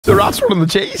rats running the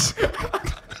cheese.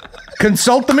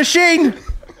 Consult the machine.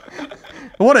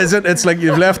 What is it? It's like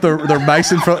you've left their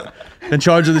mice in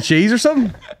charge of the cheese or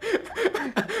something.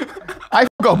 I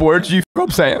fuck up words, you fuck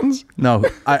up sayings. No,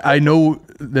 I know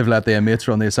they've let the inmates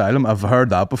run the asylum. I've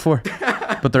heard that before,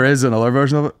 but there is another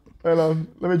version of it.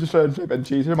 Let me just try and flip in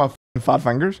cheese here. My fat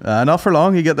fingers. Not for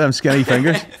long. You get them skinny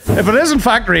fingers. If it is in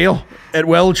fact real, it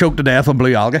will choke to death on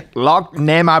blue algae. Lough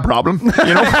Neagh my problem.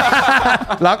 You know.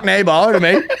 Lough Neagh bother to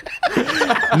me.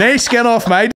 Nay skin off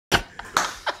my dick.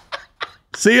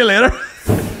 See you later.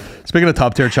 Speaking of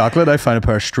top tier chocolate, I found a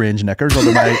pair of strange knickers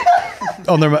under my.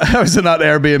 I was in that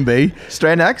Airbnb.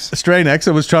 Stray necks. Stray necks.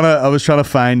 I was trying to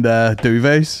find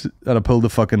duvets, and I pulled the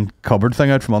fucking cupboard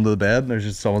thing out from under the bed, and there's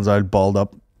just someone's out balled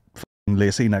up, fucking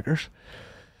lacy knickers.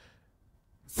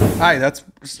 Aye, that's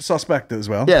suspect as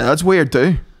well. Yeah, that's weird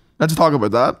too. Let's talk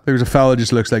about that. There's a fella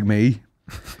just looks like me,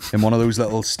 in one of those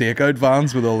little stakeout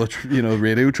vans with all the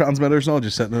radio transmitters and all,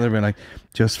 just sitting there being like,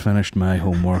 just finished my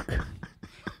homework,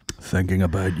 thinking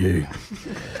about you.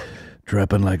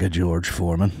 Dripping like a George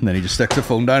Foreman. And then he just sticks the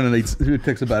phone down and he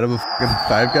takes a bite of a fucking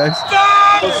Five Guys.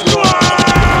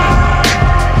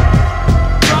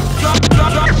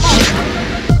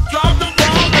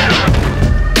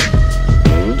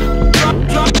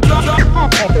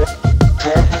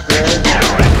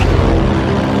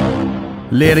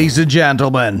 Ladies and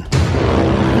gentlemen,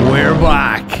 we're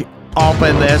back. Up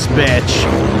in this bitch.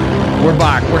 We're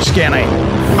back. We're skinny.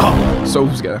 Oh,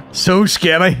 so skinny. So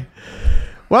skinny.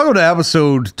 Welcome to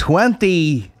episode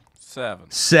 27.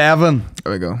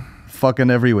 There we go. Fucking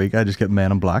every week I just get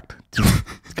men and blacked.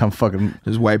 Can't fucking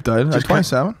just wiped out. Just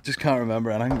 27. Just can't remember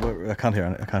anything. I can't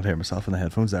hear myself in the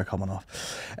headphones. They're coming off.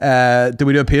 Do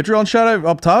we do a Patreon shout out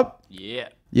up top? Yeah.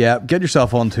 Yeah. Get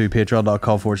yourself onto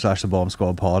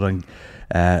patreon.com/thebombsquadpod and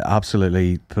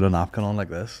absolutely put a napkin on like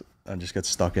this and just get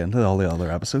stuck into all the other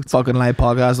episodes. Fucking live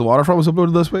podcast. The Waterfront was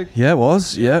uploaded this week. Yeah, it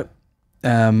was. Yeah.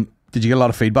 Did you get a lot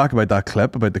of feedback about that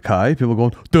clip about the cow? People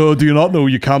going, "Duh, do you not know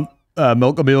you can't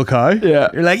milk a male cow?" Yeah.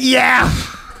 You're like, yeah.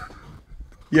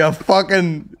 Yeah,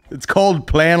 fucking. It's called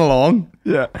playing along.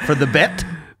 Yeah. For the bit.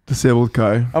 Disabled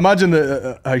cow. Imagine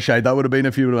how shite that would have been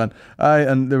if you would have went, aye,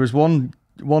 and there was one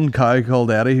cow called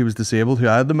Eddie who was disabled who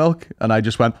had the milk, and I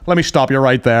just went, let me stop you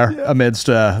right there amidst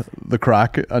the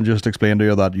crack and just explain to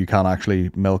you that you can't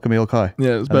actually milk a male cow.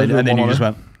 Yeah, it's and then you just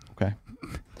went, okay.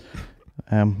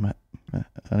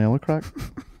 Any other crack?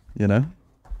 You know?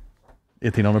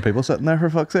 1,800 people sitting there for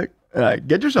fuck's sake.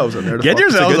 Get yourselves in there. Get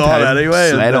yourselves on anyway.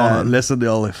 Slide on. Listen to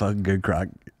all the fucking good crack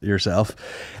yourself.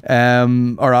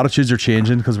 Our attitudes are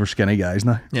changing because we're skinny guys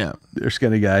now. Yeah. They're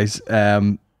skinny guys.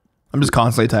 I'm just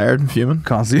constantly tired and fuming.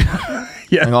 Constantly.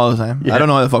 Yeah. Like all the time. Yeah. I don't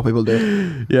know how the fuck people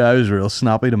do. Yeah, I was real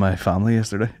snappy to my family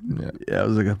yesterday. Yeah, I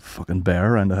was like a fucking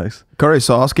bear around the house. Curry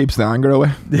sauce keeps the anger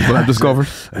away. That's what I've discovered.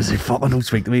 I was like, fucking don't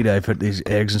speak to me. I put these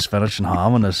eggs and spinach and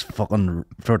ham on this fucking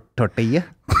tortilla.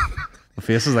 My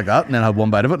face is like that, and then I had one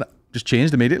bite of it. Just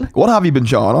changed immediately. What have you been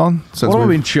chawing on? What have I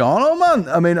been chawing on, man?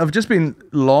 I mean, I've just been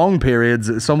long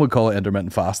periods. Some would call it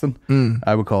intermittent fasting.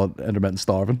 I would call it intermittent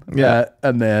starving. Yeah.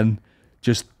 And then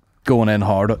just going in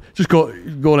hard.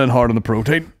 Going in hard on the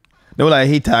protein. No, like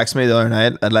he texted me the other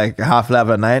night at like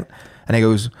 11:30 at night, and he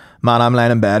goes, "Man, I'm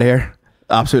lying in bed here,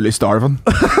 absolutely starving."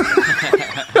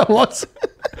 What?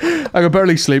 I could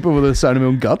barely sleep over the sound of my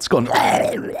own guts going.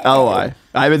 Oh,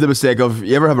 I made the mistake of,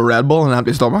 you ever have a Red Bull and an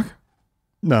empty stomach?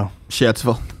 No.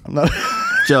 Shitsville.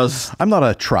 I'm not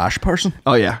a trash person.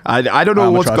 Oh yeah, I don't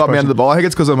know what's got me into the ball. I think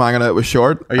it's because I'm hanging out with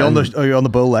Short. Are you on the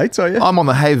Bull Lights? Are you? I'm on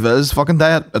the high vis fucking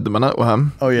diet at the minute with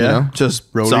him. Oh yeah, you know,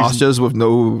 just rollies sausages with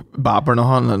no bap or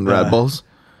nothing, and Red Bulls.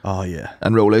 Oh yeah,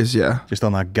 and rollies. Yeah, just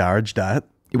on that garage diet.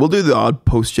 We'll do the odd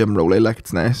post gym rollie, like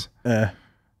it's nice. Yeah,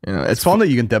 you know, it's fun that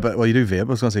you can dip it. Well, you do vape. I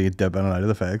was gonna say you dip in and out of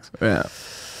the fags. Yeah.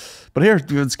 But here,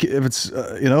 if it's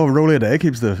a rollie a day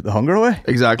keeps the hunger away.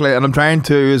 Exactly, and I'm trying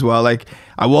to as well. Like,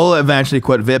 I will eventually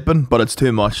quit vaping, but it's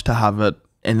too much to have it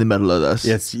in the middle of this.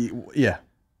 It's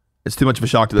too much of a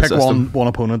shock to the system. One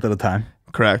opponent at a time.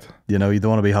 Correct. You know, you don't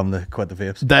want to be having to quit the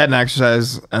vapes. Diet and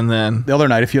exercise, and then the other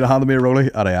night, if you'd have handed me a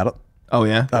rollie, I'd have had it. Oh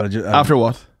yeah. After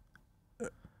what?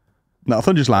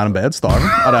 Nothing. Just lying in bed, starving.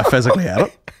 I'd have physically had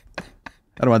it.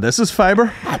 I don't want this is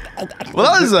fiber.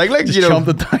 Well, that is like just chomp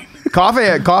it down. Coffee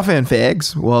and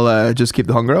fags will just keep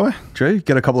the hunger away. True.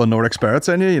 Get a couple of Nordic spirits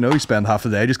in you. You know, you spend half the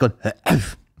day just going.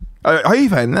 How are you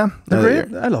finding them? They're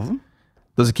great. I love them.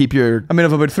 Does it keep your? I mean,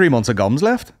 I've about 3 months of gums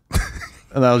left,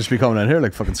 and I'll just be coming in here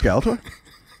like fucking Skeletor.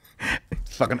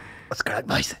 Fucking. What's good,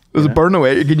 nice. Does it burn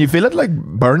away? Can you feel it like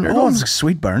burn your gums? It's a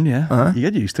sweet burn. Yeah. You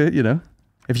get used to it. You know.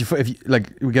 If you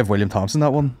like, we give William Thompson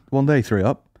that one day, he threw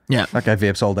up. Yeah. That guy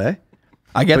vapes all day.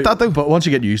 I get that though. But once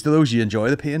you get used to those, you enjoy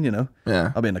the pain, you know?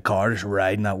 Yeah. I'll be in the car just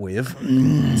riding that wave.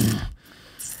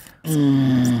 We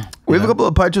have a couple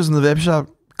of pouches in the vape shop.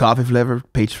 Coffee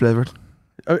flavoured, peach flavoured.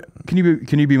 Can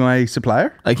you be my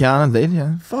supplier? I can indeed,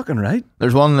 yeah. Fucking right.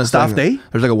 There's one that's Staff like, day?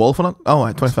 There's like a wolf in it. Oh,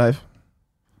 right, 25.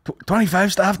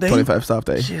 25 staff day? 25 staff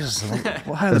day. Jesus.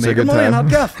 Well, how are That's they a good making money in time.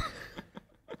 that gaff?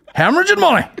 Hemorrhaging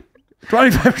money.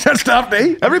 25% staff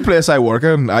day? Every place I work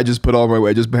in, I just put all my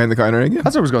wages behind the counter again.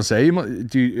 That's what I was going to say.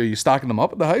 Are you stacking them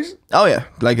up at the house? Oh yeah,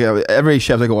 like every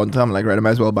shift I go into, I'm like, right, I might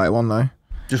as well buy one now.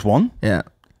 Just one? Yeah.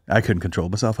 I couldn't control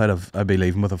myself. I'd be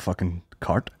leaving with a fucking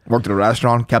cart. Worked at a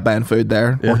restaurant, kept buying food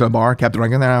there. Yeah. Worked at a bar, kept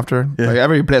drinking there after. Yeah. Like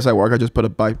every place I work, I just put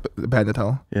it behind the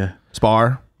till. Yeah.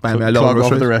 Spar, behind me. I love Clog off at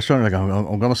groceries. the restaurant. You're like,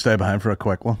 I'm going to stay behind for a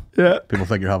quick one. Yeah. People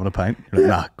think you're having a pint. You're like,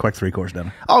 nah, quick 3-course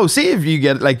dinner. Oh, see if you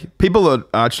get like people that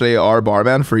actually are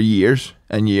barmen for years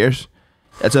and years.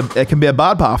 It can be a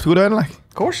bad path to go down,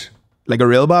 Of course. like a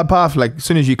real bad path. Like as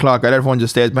soon as you clock out, everyone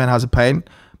just stays behind, has a pint.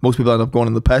 Most people end up going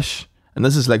in the pish, and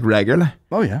this is like regularly.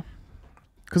 Oh yeah,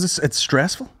 because it's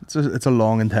stressful. It's a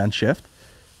long, intense shift.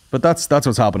 But that's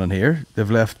what's happening here. They've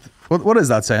left. What is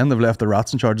that saying? They've left the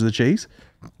rats in charge of the cheese.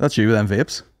 That's you with them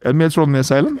vapes. Inmates running the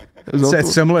asylum.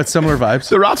 It's similar. It's similar vibes.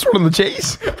 The rats running the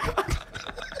cheese.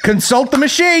 Consult the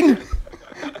machine.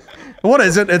 What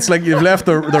is it? It's like you've left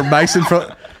their mice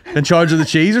in charge of the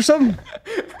cheese or something.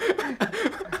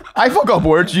 I fuck up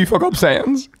words, you fuck up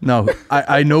sayings. No,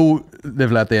 I know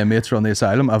they've let the inmates run the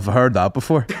asylum. I've heard that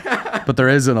before, but there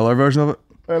is another version of it.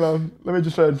 Hold on, let me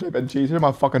just try to type in cheese here.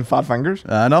 My fucking fat fingers.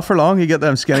 Not for long. You get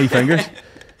them skinny fingers.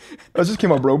 That just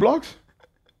came up Roblox.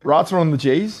 Rats running the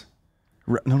cheese.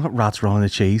 No, not rats running the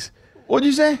cheese. What'd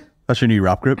you say? That's your new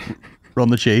rap group. Run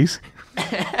the cheese.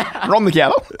 Run the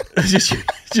kettle.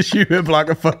 just you a block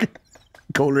of fucking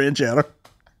cold rain cheddar.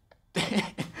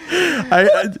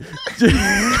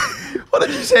 What did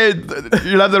you say?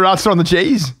 You let the rats run the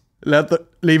cheese?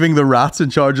 Leaving the rats in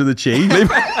charge of the cheese.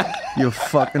 You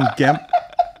fucking gimp.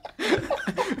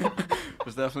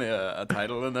 There's definitely a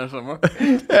title in there somewhere.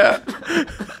 Yeah.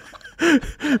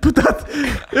 But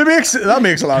that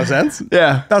makes a lot of sense.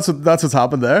 Yeah. That's what's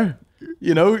happened there.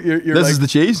 You know, you're This like, is the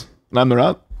cheese, and I'm the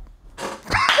rat.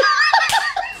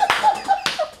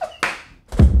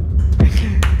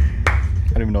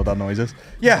 I don't even know what that noise is.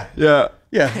 Yeah. Yeah.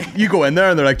 Yeah. You go in there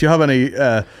and they're like, do you have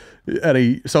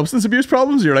any substance abuse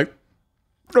problems? You're like,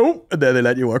 no. And then they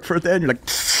let you work for it then. You're like,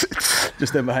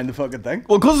 just in behind the fucking thing.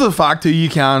 Well, because of the fact that you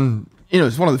can,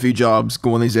 it's one of the few jobs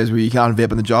going these days where you can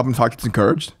vape in the job. In fact, it's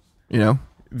encouraged,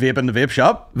 Vape in the vape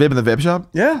shop. Vape in the vape shop.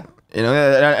 Yeah.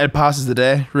 It passes the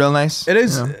day real nice. It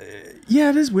is. Yeah,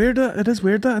 it is weird. It is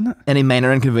weird, that, isn't it? Any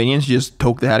minor inconvenience, you just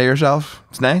toke the head of yourself.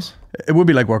 It's nice. It would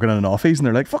be like working in an office and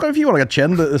they're like, fuck it, if you want to get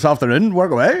chinned this afternoon,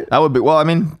 work away. That would be, well, I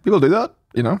mean, people do that,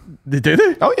 They do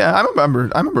they? Oh, yeah. I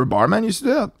remember barmen used to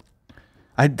do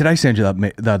that. Did I send you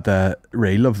that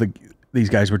reel of these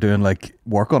guys were doing like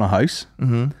work on a house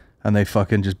and they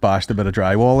fucking just bashed a bit of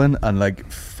drywall in and like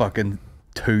fucking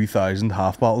 2,000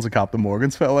 half bottles of Captain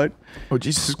Morgan's fell out. Oh,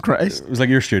 Jesus Christ. It was like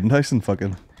your student house in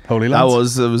fucking Holy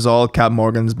Lands. It was all Cap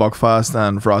Morgan's, Buckfast,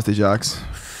 and Frosty Jacks.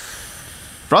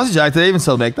 Frosty Jack, do they even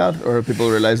still make that? Or people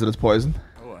realize that it's poison?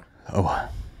 Oh.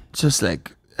 Just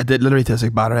like, it did literally taste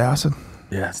like battery acid.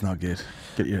 Yeah, it's not good.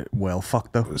 Get you well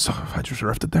fucked though. So I just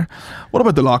riffed it there. What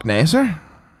about the Lough Neagh, sir?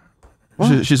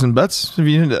 What? She's in bits. I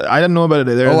didn't know about it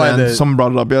either. Oh, And then someone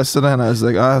brought it up yesterday, and I was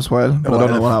like, that's wild. But I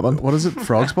don't know what happened. What is it?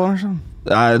 Frog spawn or something?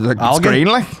 Like it's Algae? green,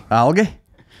 like. Algae?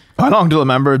 How long till a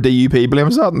member of DUP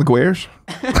blames that and the queers?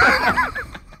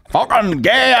 Fucking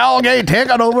gay algae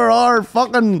taking over our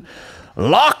fucking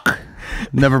lock.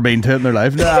 Never been to it in their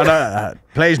life. No,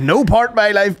 plays no part in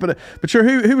my life. But sure,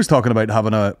 who was talking about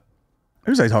having a...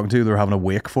 Who was I talking to? They were having a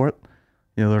wake for it.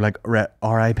 They're like,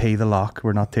 R.I.P. the lock.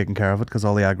 We're not taking care of it because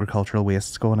all the agricultural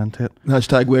waste's going into it.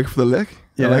 Hashtag wake for the lick.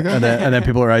 Yeah, like and then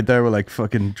people are out there with like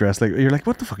fucking dressed like... You're like,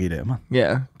 what the fuck are you doing, man?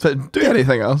 Yeah. So do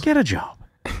anything else. Get a job.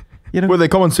 Were they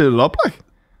coming suited up like?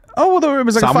 Oh, well, it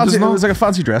was like Sandwiches and all? it was like a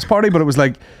fancy dress party, but it was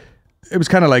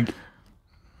kind of like,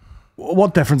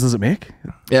 what difference does it make?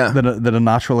 Yeah. That a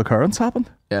natural occurrence happened?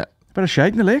 Yeah. Bit of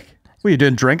shite in the lake? What are you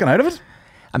doing, drinking out of it?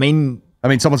 I mean,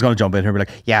 someone's going to jump in here and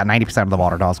be like, yeah, 90% of the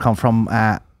water does come from,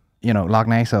 Lough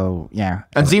Neagh, so yeah.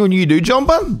 and see when you do jump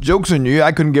in, joke's on you,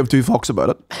 I couldn't give two fucks about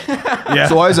it. Yeah.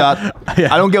 So how's that?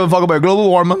 Yeah. I don't give a fuck about global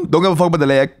warming. Don't give a fuck about the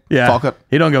lake. Yeah. Fuck it.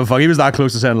 He don't give a fuck. He was that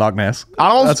close to saying Loch Ness.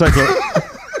 Animals? That's how close.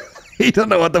 He don't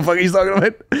know what the fuck he's talking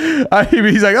about.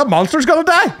 He's like, that monster's going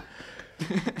to die.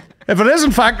 If it is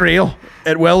in fact real,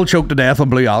 it will choke to death on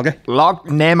blue algae. Lough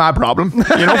Neagh my problem.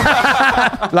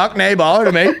 Lough Neagh bother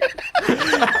to me.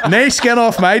 Nay skin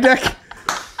off my dick.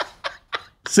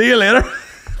 See you later.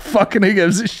 Fucking who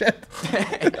gives a shit?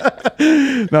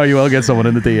 No, you will get someone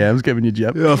in the DMs giving you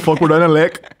jip. Yeah, fuck, we're down a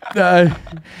lake. The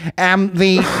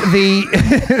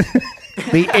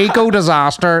the eco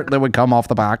disaster that would come off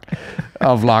the back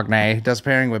of Lough Neagh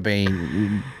disappearing would be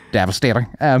devastating.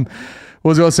 What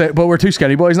was I going to say? But we're two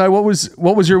skinny boys now. What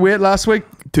was your weight last week?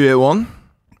 281.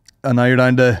 And now you're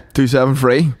down to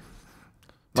 273.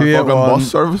 My fucking bus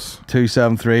service.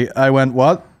 273. I went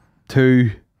what?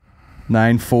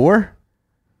 294.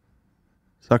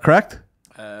 Is that correct?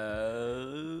 I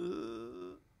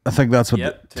think that's what.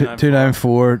 Yep,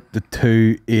 294 to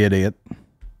 288.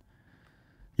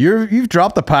 You've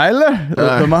dropped the pile there.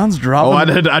 The man's dropping. Oh, I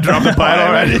did. I dropped the pile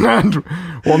already.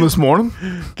 One this morning.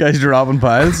 Guys dropping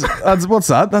piles. What's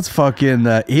that? That's fucking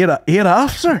 8.5,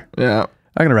 sir. Yeah.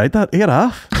 I'm gonna write that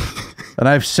 8.5, and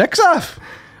I have 6.5.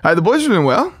 Aye, the boys are doing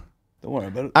well. Don't worry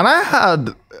about it. And I had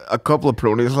a couple of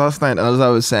pronies last night, and as I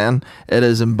was saying, it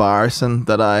is embarrassing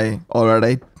that I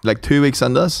already, like 2 weeks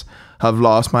into this, have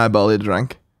lost my ability to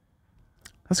drink.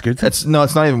 That's good. It's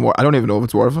not even worth. I don't even know if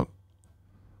it's worth it.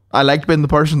 I liked being the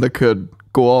person that could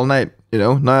go all night, you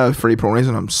know. Now I have 3 pronies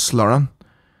and I'm slurring.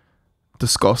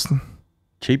 Disgusting.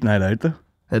 Cheap night out though.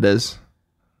 It is.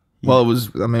 Yeah. Well, it was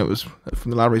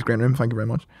from the Lowry's Green Room. Thank you very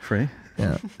much. Free.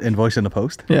 Yeah. Invoice in the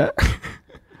post. Yeah.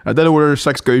 I did order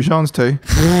 6 goujons too.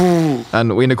 And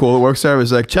Nicole that works there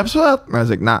was like, chips for that? And I was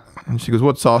like, nah. And she goes,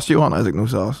 what sauce do you want? I was like, no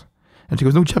sauce. And she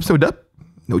goes, no chips, no dip.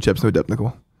 No chips, no dip,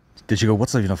 Nicole. Did she go,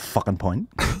 what's even a fucking point?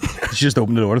 Did she just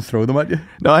open the door and throw them at you?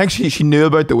 No, I think she knew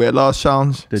about the weight loss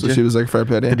challenge. Did so you? she was like, fair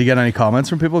play to you. Did you get any comments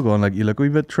from people going like, you look a wee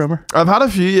bit trimmer? I've had a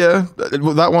few, yeah.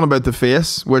 That one about the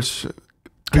face, which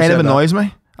kind of annoys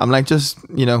me. I'm like, just,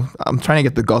 you know, I'm trying to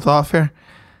get the gut off here.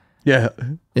 Yeah.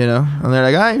 You know? And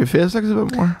they're like, your face looks a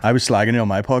bit more. I was slagging you on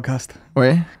my podcast.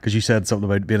 Were you? Because you said something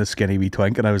about being a skinny wee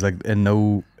twink, and I was like,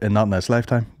 not in this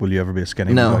lifetime will you ever be a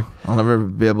skinny wee twink. I'll never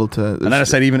be able to. And then I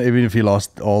said, even if you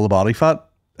lost all the body fat,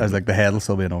 I was like, the head will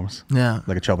still be enormous. Yeah.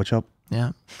 Like a chubba chub.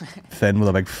 Yeah. Thin with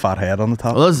a big fat head on the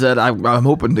top. Well, that's it. I'm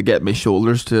hoping to get my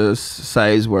shoulders to a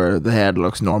size where the head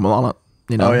looks normal on it.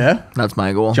 You know? Oh, yeah? That's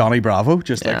my goal. Johnny Bravo,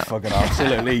 just like fucking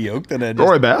absolutely yoked. And then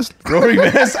Rory Best. Rory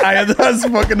Best. That's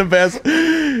fucking the best.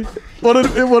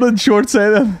 What did Short say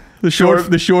then? The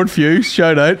short fuse,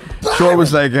 shout out. Short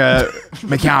was like,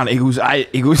 McCann,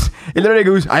 he literally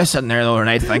goes, I was sitting there the other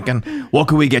night thinking, what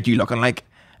could we get you looking like?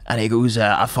 And he goes,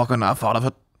 I thought of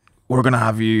it. We're going to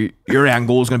have your end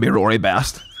goal is going to be Rory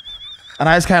Best. And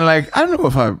I was kind of like, I don't know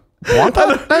if I want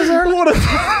that necessarily.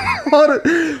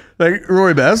 Like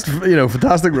Rory Best, you know,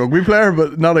 fantastic rugby player,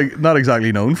 but not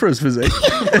exactly known for his physique.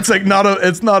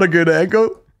 It's not a good end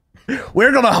goal.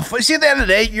 We're going to see at the end of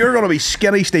the day, you're going to be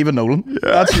skinny Stephen Nolan.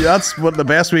 Yeah. That's what the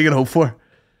best we can hope for.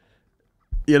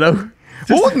 You know?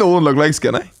 What would Nolan look like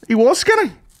skinny? He was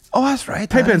skinny. Oh, that's right.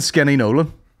 Type in skinny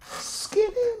Nolan.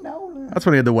 Skinny Nolan. That's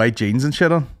when he had the white jeans and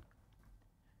shit on.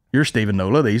 You're Stephen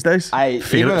Nolan these days.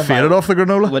 Faded off the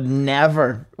granola. Would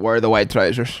never wear the white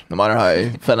trousers, no matter how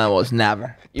thin I was.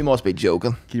 Never. You must be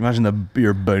joking. Can you imagine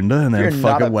your bunda and then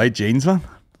fucking white jeans, man?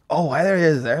 Oh, why there he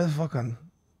is. There's the fucking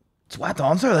sweat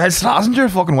on, sir. There's Slazenger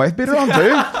fucking wife beater on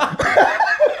too.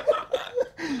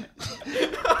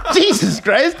 Jesus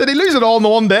Christ, did he lose it all in the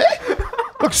one day?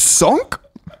 Looks sunk.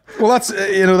 Well, that's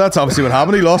obviously what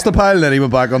happened. He lost the pile, and then he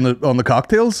went back on the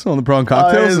cocktails, on the prawn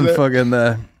cocktails, and fucking.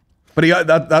 But he got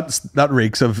that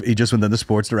reeks of he just went into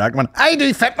Sports Direct. Man, I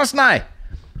do fitness now.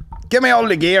 Give me all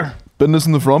the gear. Business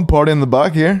in the front, party in the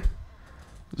back here.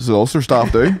 This is Ulster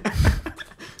staff too.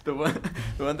 They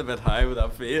went a bit high with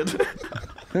that fade.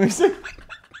 Let me see.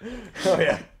 Oh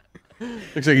yeah.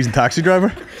 Looks like he's a taxi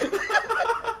driver.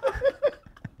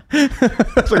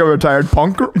 It's like a retired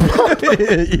punker.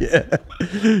 Yeah.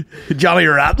 Johnny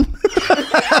Ratton.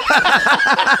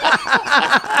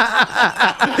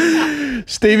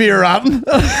 Stevie Ratton.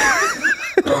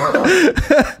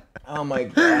 Oh my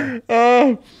god.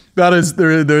 That is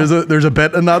there's a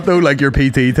bit in that though, like your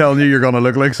PT telling you you're gonna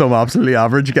look like some absolutely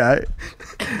average guy.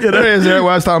 You know? There is there at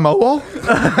West Ham Millwall.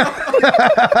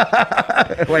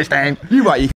 West Ham. You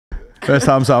what? West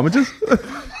Ham sandwiches.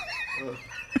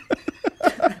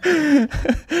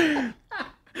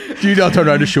 Do you not turn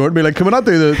around to Short and be like, can we not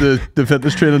do the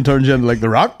fitness training turns you into like The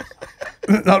Rock?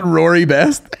 Not Rory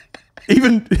Best.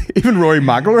 Even Rory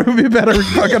McIlroy would be a better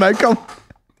fucking outcome.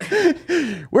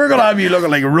 We're gonna have you looking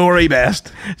like Rory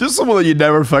Best. Just someone that you'd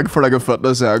never think for like a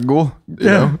fitness angle. You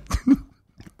know?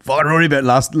 Fucking Rory Best,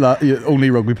 last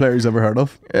only rugby player he's ever heard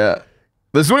of. Yeah.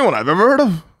 This is the only one I've ever heard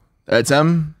of. It's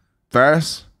him,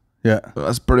 Ferris. Yeah.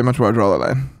 That's pretty much where I draw the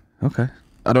line. Okay.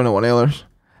 I don't know any others.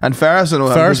 And Ferris, I know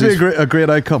him Ferris 'cause would be he's- a great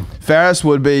outcome. Ferris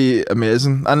would be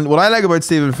amazing. And what I like about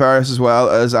Stephen Ferris as well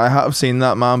is I have seen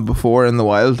that man before in the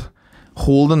wild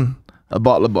holding a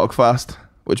bottle of Buckfast,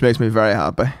 which makes me very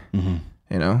happy. Mm-hmm.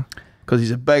 You know, because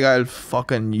he's a big old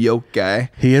fucking yoke guy.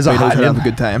 He is a But he knows how to hallion. have a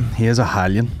good time. He is a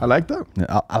hallion. I like that.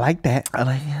 I like that. I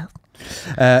like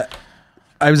that.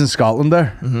 I was in Scotland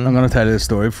there. Mm-hmm. I'm going to tell you the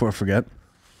story before I forget.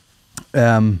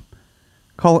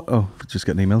 Just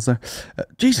getting emails there.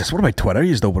 Jesus, what about Twitter?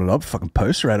 You just open it up, fucking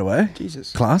post right away.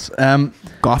 Jesus. Class.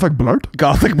 Gothic blurt.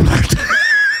 Gothic blood.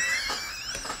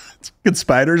 Good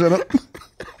spiders in it.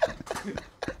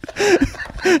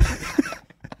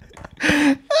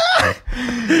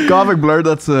 Gothic blurt.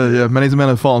 That's many men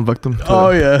have fallen victim to. Oh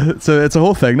yeah, so it's a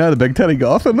whole thing now. The Big Teddy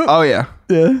Goth, isn't it? Oh yeah.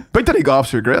 Yeah, Big Teddy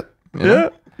Goths are great. you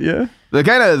know? yeah. The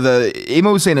kind of the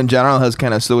emo scene in general has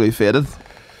kind of slowly faded,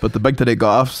 but the Big Teddy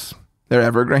Goths, they're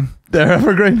evergreen. They're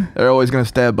evergreen. They're always going to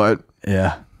stay about.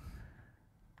 Yeah.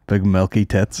 Big milky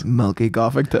tits. Milky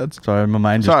Gothic tits. Sorry, my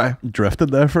mind just drifted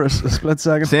there for a split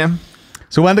second. Same.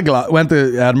 So went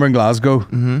to Edinburgh and Glasgow.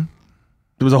 Mm-hmm.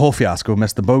 There was a whole fiasco.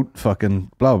 Missed the boat.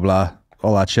 Fucking blah blah blah.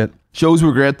 All that shit. Shows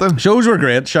were great though. Shows were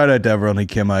great. Shout out to everyone who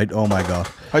came out. Oh my god,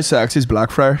 How sexy is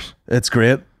Blackfriars? it's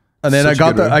great. And then Such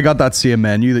a good I got that same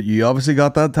menu that you obviously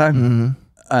got that time. Mm-hmm.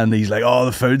 And he's like, "Oh,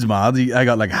 the food's mad." I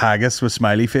got like haggis with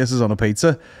smiley faces on a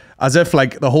pizza, as if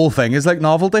like the whole thing is like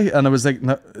novelty. And I was like,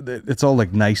 no, it's all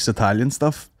like nice Italian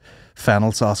stuff,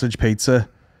 fennel sausage pizza,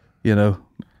 you know,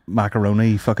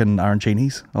 macaroni, fucking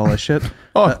arancinis, all this shit.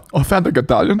 Authentic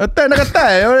Italian. Fucking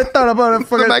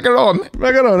Macaron.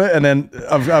 macaroni. And then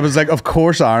I was like, of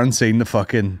course, Aaron seen the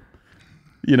fucking,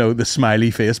 you know, the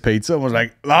smiley face pizza and was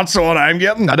like, that's what I'm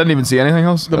getting. I didn't even see anything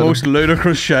else. The most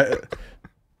ludicrous shit.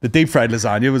 The deep fried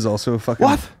lasagna was also fucking.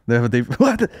 What? They have a deep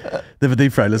fried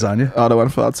lasagna. Oh, I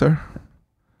went for that, sir.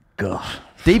 God.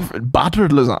 Deep battered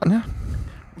lasagna.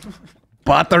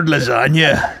 Battered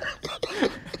lasagna.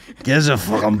 Gives a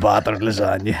fucking battered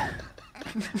lasagna.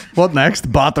 What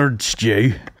next? Battered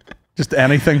stew. Just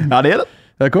anything. I'd eat it.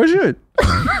 Of course you would. Of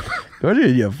course you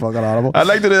would, you fucking animal. I'd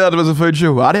like to do that as a food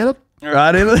show. I'd eat it.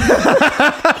 I did it.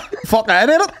 Fuck, I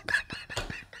did it.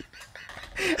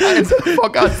 I said,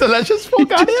 fuck, that's delicious.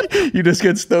 Fuck, I did it. You just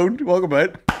get stoned, walk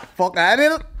about. Fuck, I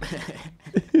did it.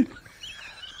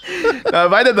 Now,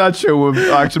 if I did that show with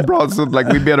Action Bronson, like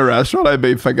we'd be at a restaurant, I'd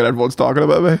be thinking everyone's talking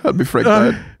about me. I'd be freaked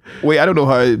out. Wait, I don't know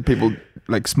how people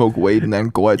like smoke weed and then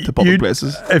go out to public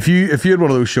places. If you had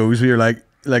one of those shows where you're like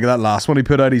that last one he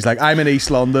put out, he's like, I'm in East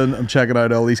London, I'm checking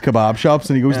out all these kebab shops,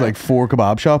 and he goes to like 4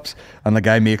 kebab shops, and the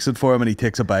guy makes it for him, and he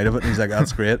takes a bite of it, and he's like,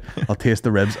 that's great, I'll taste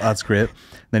the ribs, that's great.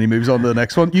 Then he moves on to the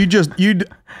next one. You'd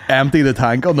empty the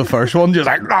tank on the first one, just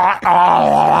like,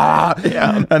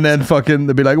 Yeah. and then fucking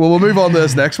they'd be like, well, we'll move on to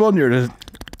this next one. You're just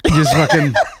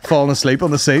fucking falling asleep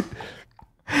on the seat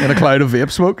in a cloud of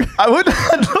vape smoke. I'd love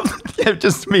to have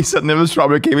just me sitting there with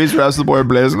strawberry kiwis, rest of the boy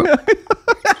blazing it.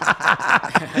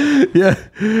 Yeah,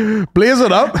 blaze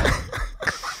it up.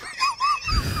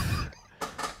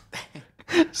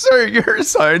 Sir, your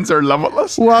sounds are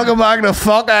limitless. Welcome back to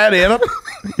Fuck I Ate It.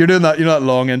 You're doing that, you know, that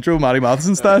long intro, Matty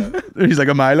Matheson style. He's like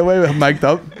a mile away, mic'd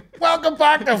up. Welcome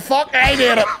back to Fuck I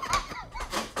Ate It.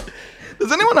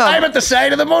 Does anyone I'm have... at the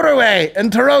side of the motorway in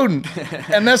Tyrone,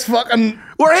 and this fucking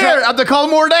We're here at the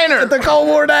Colmore Diner. at the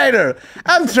Colmore Diner.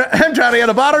 I'm trying to get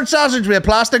a battered sausage with a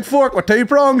plastic fork with 2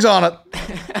 prongs on it.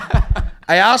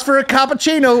 I asked for a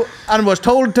cappuccino and was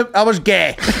told I was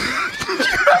gay.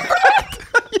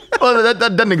 Well, that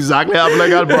didn't exactly happen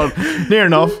like that, but near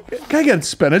enough. Can I get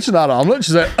spinach in that omelette?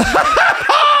 She's like,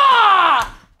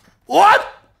 what?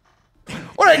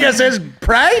 What I guess is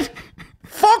pride?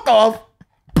 Fuck off.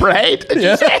 Pride?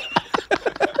 Yeah.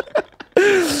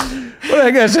 What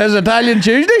I guess is Italian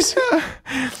Tuesdays?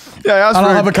 Yeah, I asked And for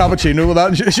I'll have a cappuccino with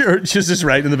that. And she's just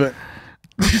right in the bit.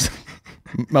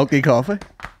 Milky coffee.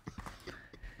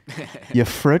 You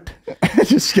fruit.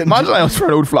 Just getting. Imagine I asked for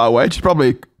an old flat white. She'd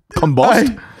probably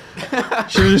combust.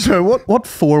 She was just going, what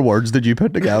 4 words did you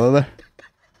put together there?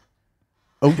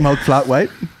 Oat milk flat white?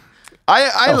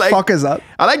 I The like... fuck is that?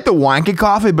 I like the wanky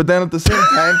coffee, but then at the same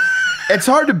time, it's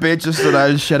hard to beat just that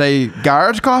shitty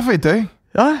garage coffee too.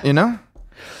 You know?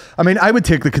 I mean, I would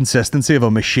take the consistency of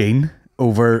a machine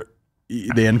over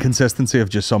the inconsistency of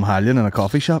just some hallion in a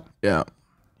coffee shop. Yeah.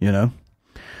 You know?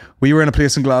 We were in a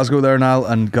place in Glasgow there, Niall,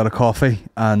 and got a coffee,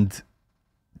 and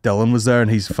Dylan was there, and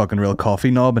he's a fucking real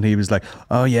coffee knob, and he was like,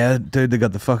 oh yeah, dude, they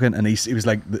got the fucking, and he was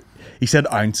like, he said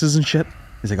ounces and shit.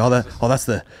 He's like, that's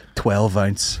the 12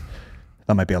 ounce.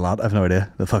 That might be a lot, I have no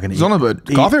idea. The fucking It's on about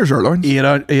coffee or sirloin?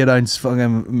 8 ounce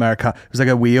fucking Americano. It was like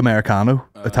a wee Americano,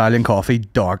 Italian coffee,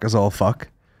 dark as all fuck.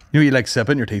 You know, you like sip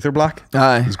it and your teeth are black.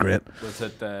 Aye. It's great. Was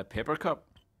it the paper cup?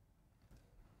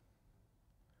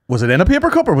 Was it in a paper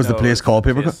cup or was the place called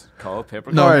Paper Cup? Called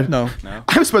paper No, cup? no. No.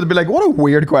 I was about to be like, what a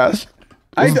weird question.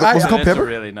 Was it called It's paper? a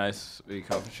really nice wee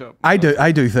coffee shop. I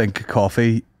do think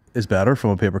coffee is better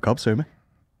from a paper cup, sue me.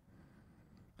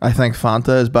 I think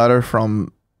Fanta is better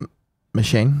from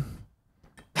machine.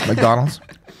 McDonald's.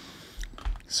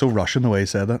 So Russian the way you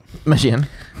said that. Machine.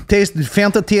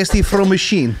 Fanta tasty from a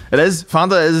machine. It is.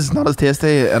 Fanta is not as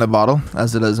tasty in a bottle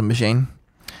as it is in a machine.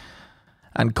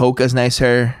 And Coke is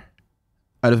nicer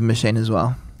out of a machine as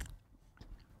well.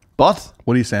 But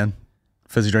What are you saying?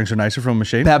 Fizzy drinks are nicer from a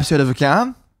machine? Pepsi out of a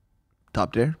can,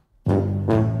 top tier.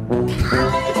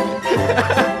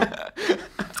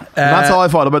 That's all I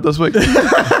thought about this week.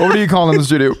 What do you call in the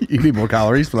studio? You need more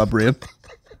calories for that brain.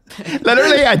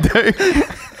 Literally, I do.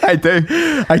 I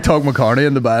do. I talked McCartney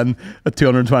into buying a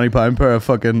 £220 pair of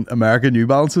fucking American New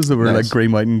Balances that were Nice. like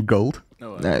green, white, and gold.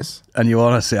 No way. Nice. And you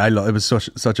want to say, it was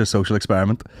such a social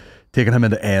experiment, taking him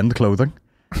into end clothing.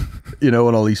 You know,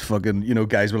 and all these fucking, you know,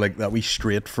 guys were like that wee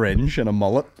straight fringe and a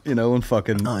mullet, you know, and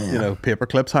fucking, Oh, yeah. you know, paper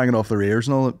clips hanging off their ears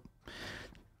and all that.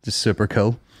 Just super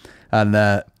cool. And,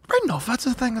 Right enough, that's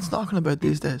the thing that's knocking about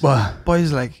these days. What?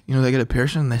 Boys, like, you know, they get a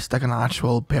piercing and they stick an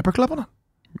actual paper clip on it.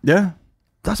 yeah,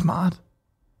 That's mad.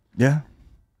 yeah.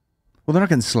 Well, they're not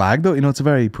getting slagged though, you know, it's a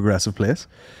very progressive place.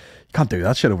 You can't do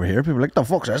that shit over here. People are like, the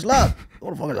fuck's this lad?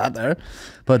 What the fuck is that there?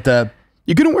 But,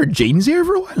 You couldn't wear jeans here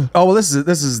for a while. oh, well, this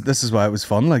is why it was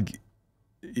fun. Like,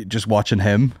 just watching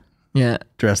him Yeah.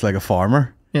 dressed like a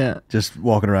farmer, Yeah. just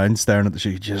walking around staring at the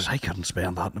shoes. I couldn't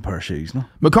spend that in a pair of shoes, no.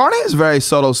 McCartney is very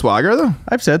subtle swagger, though.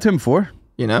 I've said to him before,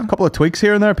 You know? a couple of tweaks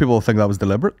here and there. People think that was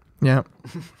deliberate. Yeah.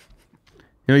 You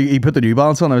know, he put the New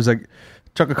Balance on. I was like,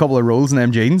 chuck a couple of rolls in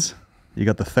them jeans. You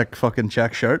got the thick fucking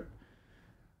check shirt.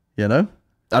 You know,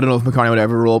 I don't know if McCartney would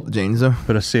ever roll up the jeans, though.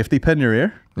 put a safety pin in your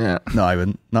ear. Yeah. No, I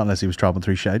wouldn't. Not unless he was trapping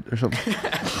through shite or something.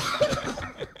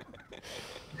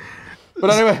 But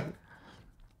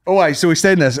anyway, so we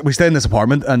stayed in this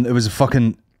apartment, and it was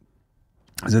it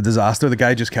was a disaster. The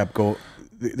guy just kept going.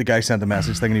 The guy sent a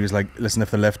message thing, and he was like, "Listen,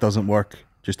 if the lift doesn't work,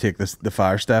 just take the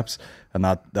fire steps." And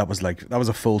that was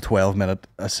a full 12-minute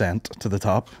ascent to the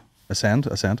top. Ascent,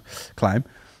 climb.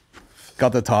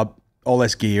 Got to the top, all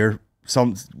this gear.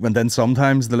 Sometimes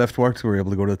the lift worked. We were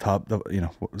able to go to the top. You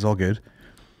know, it was all good.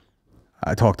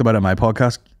 I talked about it in my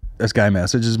podcast. This guy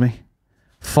messages me.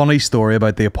 Funny story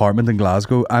about the apartment in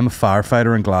Glasgow. I'm a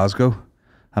firefighter in Glasgow,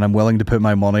 and I'm willing to put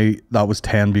my money. That was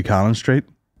 10 Buchanan Street.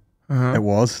 Uh-huh. It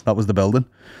was. That was the building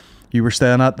you were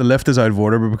staying at. The lift is out of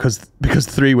order, but because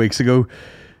 3 weeks ago,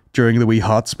 during the wee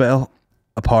hot spell,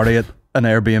 a party at an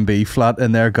Airbnb flat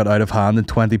in there got out of hand, and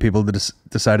 20 people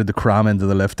decided to cram into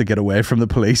the lift to get away from the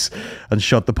police and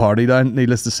shut the party down.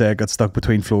 Needless to say, it got stuck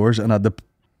between floors and had to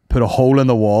put a hole in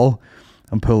the wall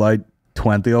and pull out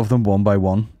 20 of them one by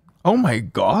one. Oh my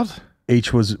God.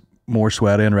 Each was more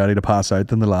sweaty and ready to pass out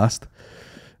than the last.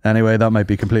 Anyway, that might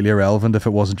be completely irrelevant if it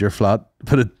wasn't your flat,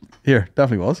 but it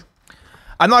definitely was.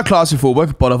 I'm not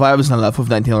claustrophobic, but if I was in a lift with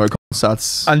 19 other cunts,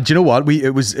 that's... And do you know what?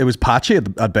 It was patchy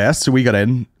at best, so we got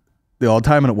in the odd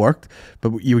time and it worked,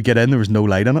 but you would get in, there was no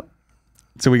light in it.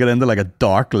 So we got into like a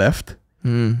dark lift,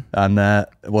 and it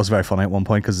was very funny at one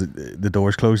point because the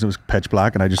doors closed and it was pitch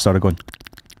black, and I just started going,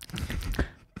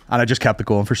 and I just kept it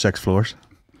going for 6 floors.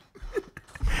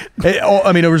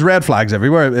 I mean, there was red flags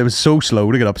everywhere. It was so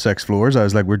slow to get up 6 floors. I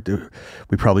was like,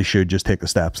 we probably should just take the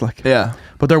steps, like. Yeah.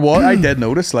 But there was, I did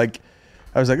notice, like,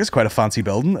 I was like, this is quite a fancy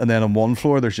building, and then on one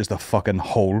floor there's just a fucking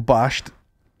hole bashed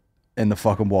in the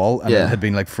fucking wall, and Yeah. it had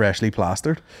been like freshly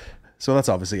plastered. So that's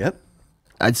obviously it.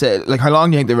 I'd say, like, how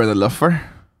long do you think they were in the lift for?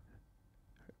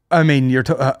 I mean, you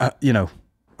know,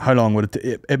 how long would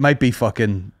it might be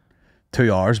fucking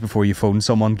 2 hours before you phone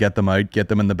someone, get them out, get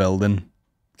them in the building,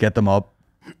 get them up,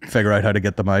 figure out how to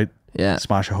get them out, Yeah.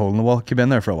 smash a hole in the wall. Keep in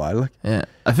there for a while, like. Yeah.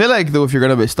 I feel like, though, if you're going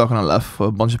to be stuck in a lift with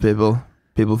a bunch of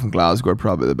people from Glasgow are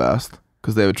probably the best,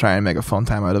 because they would try and make a fun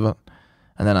time out of it.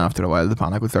 And then after a while, the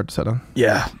panic would start to set in.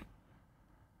 Yeah.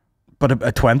 But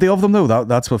a 20 of them, though,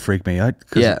 that's what freaked me out.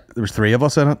 'Cause Yeah. there was 3 of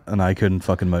us in it, and I couldn't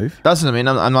fucking move. That's what I mean.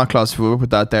 I'm not claustrophobic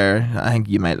with that there. I think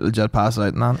you might legit pass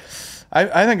out in that.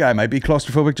 I think I might be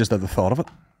claustrophobic just at the thought of it.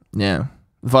 Yeah.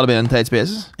 The thought of being in tight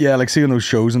spaces. Yeah, like seeing those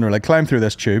shows and they're like, climb through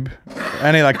this tube.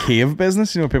 Any of that cave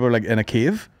business, you know, people are like in a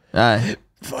cave. Aye.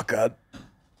 Fuck that.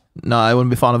 No, I wouldn't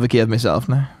be fond of a cave myself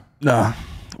now. Nah.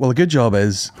 Well, the good job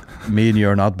is me and you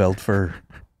are not built for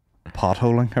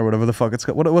potholing or whatever the fuck it's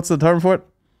called. What's the term for it?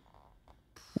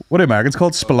 What do Americans call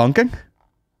it? Spelunking?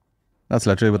 That's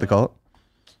literally what they call it.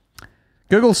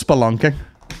 Google spelunking.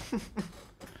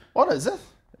 What is it?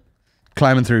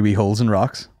 Climbing through wee holes in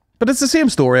rocks. But it's the same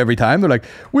story every time. They're like,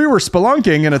 we were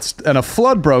spelunking and a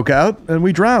flood broke out and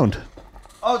we drowned.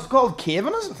 Oh, it's called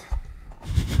caving, is it?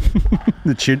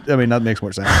 That makes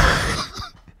more sense.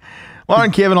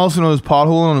 Modern caving, also known as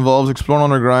potholing, involves exploring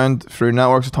underground through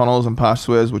networks of tunnels and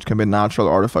passageways, which can be natural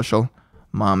or artificial,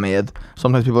 man-made.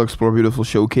 Sometimes people explore beautiful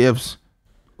show caves.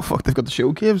 Oh, fuck, they've got the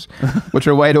show caves, which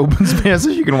are wide open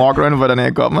spaces you can walk around without any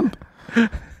equipment.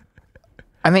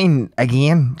 I mean,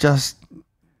 again,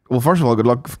 well, first of all, good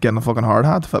luck getting a fucking hard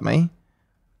hat to fit me.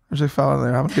 There's a fella in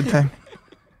there having a good time.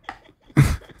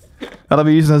 That'll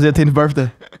be using his 18th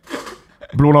birthday.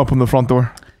 Blown up on the front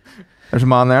door. There's a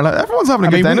man there. Like, everyone's having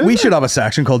a good time. We should have a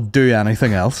section called Do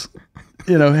Anything Else.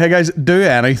 You know, hey guys, do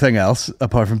anything else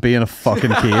apart from being a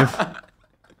fucking cave.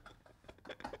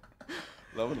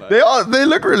 They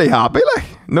look really happy. Like,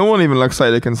 no one even looks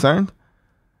slightly concerned.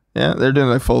 Yeah, they're doing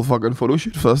like full fucking photo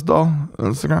shoot for this doll on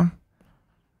Instagram.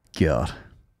 God.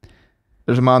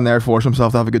 There's a man there forcing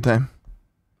himself to have a good time.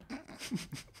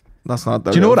 That's not the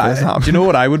Do you know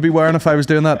what I would be wearing if I was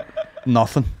doing that?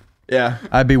 Nothing. Yeah.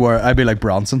 I'd be like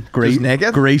Bronson.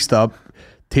 Naked? Greased up,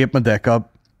 tape my dick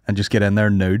up, and just get in there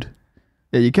nude.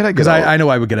 Yeah, you could. Because I know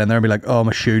I would get in there and be like, oh,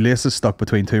 my shoelace is stuck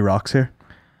between two rocks here.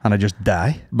 And I just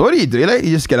die. But what do? Like, you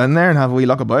just get in there and have a wee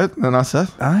look about, and that's it.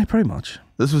 Aye, pretty much.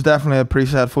 This was definitely a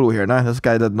preset photo here now. This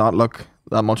guy did not look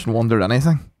that much in wonder at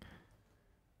anything.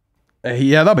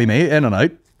 Yeah, that'd be me, in and out.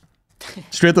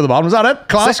 Straight to the bottom. Is that it?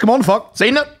 Class, come on, fuck.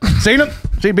 Seen it? Seen it.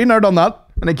 See, been there, done that.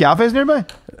 Any cafes nearby?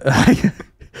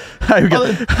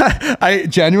 I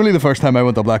genuinely, the first time I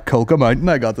went up that Culca mountain,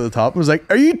 I got to the top and was like,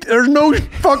 there's no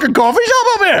fucking coffee shop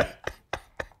up here.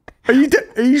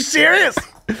 Are you serious?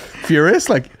 Furious,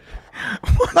 like,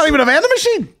 not even a vending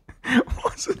machine.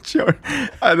 What's it, Short?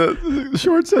 The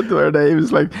Short said the other day,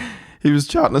 he was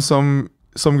chatting to some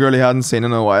girl he hadn't seen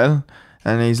in a while,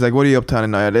 and he's like, what are you up to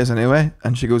nowadays anyway?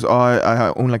 And she goes, oh,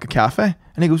 I own like a cafe.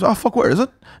 And he goes, oh fuck, where is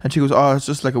it? And she goes, oh, it's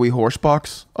just like a wee horse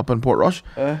box up in Portrush.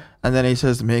 And then he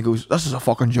says to me, he goes, this is a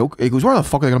fucking joke. He goes, where the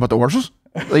fuck are they going about the horses?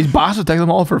 These bastards take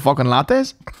them all for fucking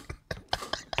lattes.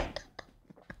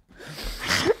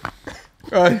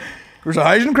 There's a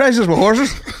housing crisis with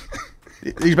horses.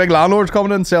 These big landlords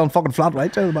coming in selling fucking flat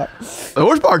whites out of the back. The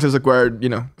horse box is like where, you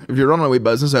know, if you're running a wee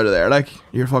business out of there, like,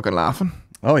 you're fucking laughing.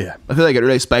 Oh yeah. I feel like it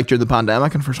really spiked during the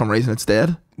pandemic, and for some reason it's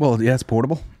dead. Well, yeah, it's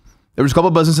portable. There was a couple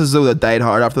of businesses though that died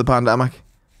hard after the pandemic.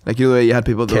 Like, you know, you had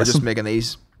people that were just making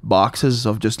these boxes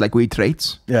of just like wee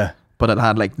treats. Yeah. But it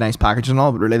had like nice packaging and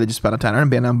all, but really they just spent a tenner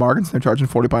and B&M bargains. They're charging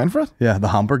 £40 for it. Yeah, the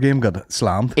hamper game got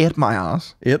slammed. Ate my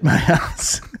ass.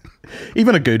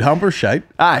 Even a good hamper's shite.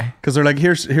 Aye. Because they're like,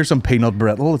 here's some peanut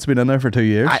brittle that's been in there for 2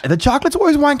 years. Aye, the chocolate's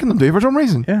always wanking them too for some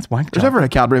reason. Yeah, it's wank. There's never a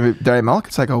Cadbury Dairy Milk.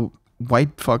 It's like a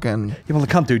white fucking... Yeah, well,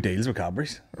 they can't do deals with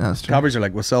Cadbury's. Yeah, that's true. Cadbury's are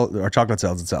like, our chocolate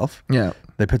sells itself. Yeah.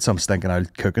 They put some stinking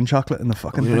out cooking chocolate in the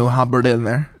fucking... There's no hamper deal in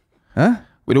there. Huh?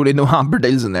 We don't need no hamper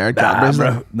deals in there. Cadbury's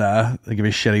bro. Nah, they give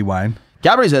you shitty wine.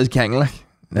 Cadbury's is king, like.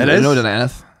 It is? No denying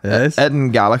it. It is? It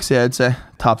and Galaxy, I'd say.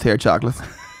 Top tier chocolate.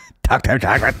 Top tier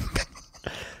chocolate.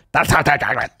 That's top tier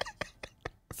chocolate.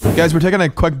 Guys, we're taking a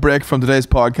quick break from today's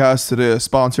podcast to do a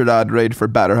sponsored ad read for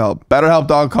BetterHelp.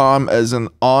 BetterHelp.com is an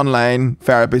online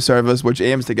therapy service which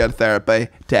aims to get therapy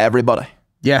to everybody.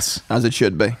 Yes. As it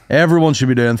should be. Everyone should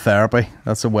be doing therapy.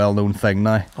 That's a well-known thing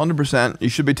now. 100%. You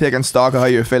should be taking stock of how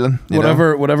you're feeling.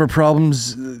 Whatever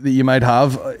problems that you might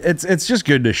have, it's just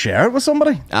good to share it with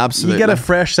somebody. Absolutely. You get a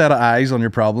fresh set of eyes on your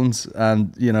problems,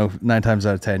 and 9 times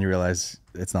out of 10 you realize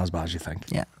it's not as bad as you think.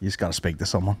 Yeah. You just got to speak to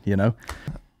someone,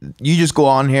 You just go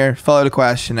on here, fill out a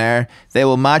questionnaire. They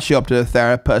will match you up to a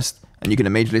therapist, and you can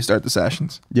immediately start the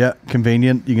sessions. Yeah,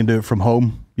 convenient. You can do it from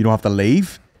home. You don't have to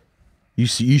leave. You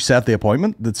set the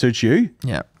appointment that suits you.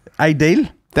 Yeah. Ideal.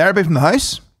 Therapy from the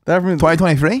house.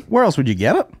 2023. Where else would you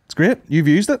get it? It's great. You've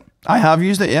used it. I have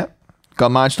used it, yeah.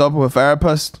 Got matched up with a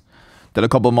therapist. Did a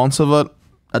couple of months of it.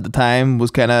 At the time,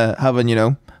 was kind of having,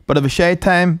 bit of a shade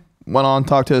time. Went on,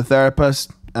 talked to the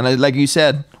therapist. And like you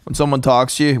said, when someone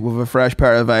talks to you with a fresh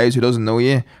pair of eyes who doesn't know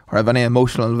you or have any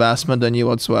emotional investment in you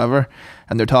whatsoever,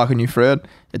 and they're talking you through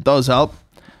it does help.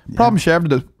 Yeah. Problem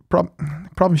shared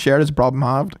is a problem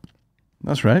halved.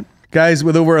 That's right. Guys,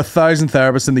 with over 1,000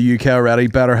 therapists in the UK already,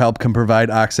 BetterHelp can provide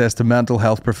access to mental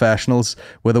health professionals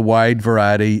with a wide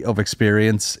variety of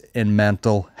experience in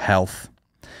mental health.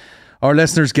 Our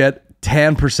listeners get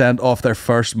 10% off their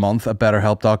first month at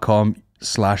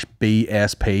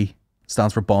betterhelp.com/BSP.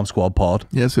 Stands for Bomb Squad Pod.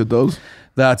 Yes, it does.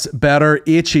 That's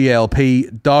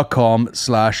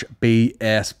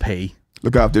betterhelp.com/BSP.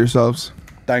 Look after yourselves.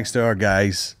 Thanks to our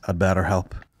guys at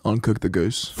BetterHelp. Uncook the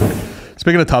goose.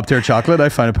 Speaking of top tier chocolate, I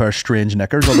found a pair of strange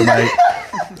knickers under my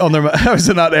I was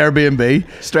in that Airbnb.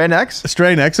 Stray necks.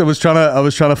 Stray necks. I was trying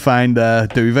to find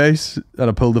duvets, and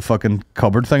I pulled the fucking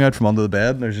cupboard thing out from under the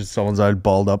bed, and there's just someone's out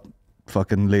balled up,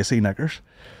 fucking lacy knickers.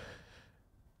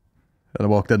 And I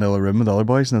walked into the room with the other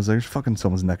boys, and I was like, "There's fucking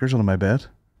someone's knickers under my bed."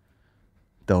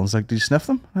 Dylan's like, "Did you sniff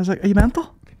them?" I was like, "Are you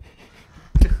mental?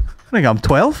 I think I'm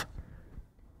 12.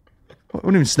 I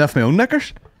wouldn't even sniff my own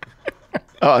knickers."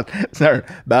 Oh, sir,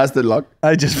 bastard luck.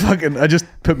 I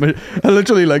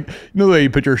literally, like, you know the way you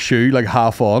put your shoe like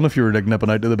half on if you were like nipping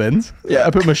out to the bins? Yeah.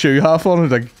 I put my shoe half on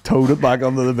and like towed it back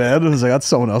under the bed, and I was like, that's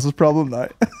someone else's problem now.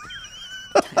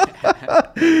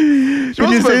 Did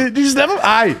you sniff him?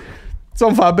 Aye.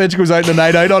 Some fat bitch goes out in the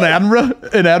night out on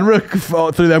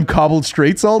Edinburgh through them cobbled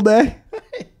streets all day.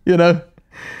 You know?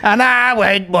 And I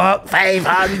would walk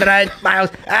 500 miles.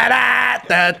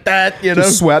 You know?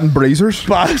 Just sweating breezers.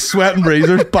 Sweating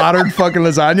breezers. Battered fucking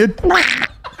lasagna.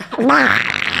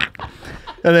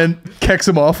 And then kicks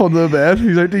him off on the bed.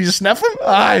 He's like, "Did you sniff him?"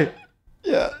 Aye.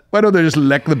 Yeah. Why don't they just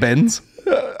lick the bins?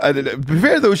 I did it. To be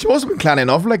fair though, she must have been clean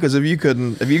enough, like, because if you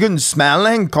couldn't smell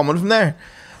anything coming from there,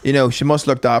 you know, she must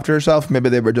have looked after herself. Maybe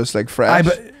they were just like fresh.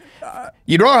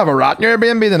 You'd rather have a rat in your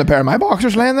Airbnb than a pair of my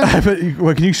boxers laying there.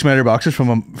 Well, can you smell your boxers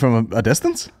from a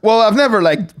distance? Well, I've never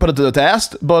like put it to the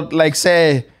test, but like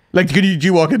say, like, do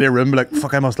you walk into a room and be like,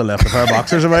 "Fuck, I must have left a pair of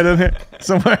boxers right in here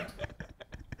somewhere."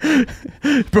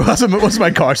 Bro, what's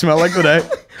my car smell like today?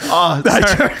 Oh,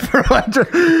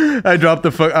 I dropped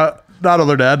the fuck. That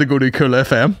other day I had to go to Cool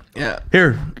FM. Yeah.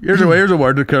 Here's a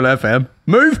word to Cool FM.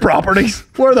 Move properties.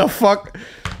 Where the fuck?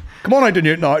 Come on out to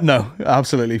Newton. No,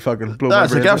 absolutely fucking blow my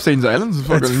that's like brains out. Epstein's Islands.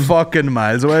 It's fucking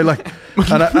miles away. Like,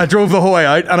 and I drove the whole way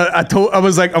out, and I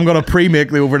was like, I'm gonna pre-make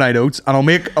the overnight oats, and I'll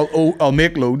make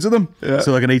loads of them,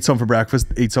 so I can eat some for breakfast,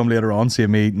 eat some later on,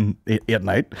 save me eating eight at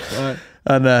night. Right.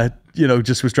 And you know,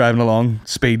 just was driving along,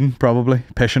 speeding, probably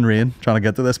pissing rain, trying to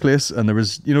get to this place, and there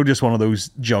was, you know, just one of those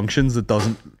junctions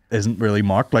that isn't really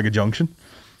marked like a junction.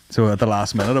 So at the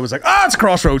last minute, I was like, it's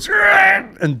crossroads,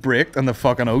 and braked, and the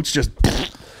fucking oats just.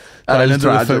 That is into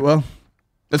the tragic. footwell.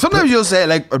 And sometimes you'll say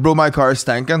like, "Bro, my car is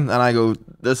stinking," and I go,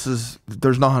 "There's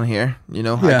nothing here." You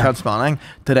know, I can't smell anything.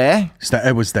 Today,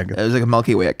 It was stinking. it was like a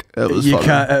milky wake. It was.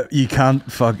 You can't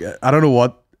fuck. I don't know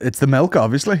what. It's the milk,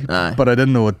 obviously, Aye. but I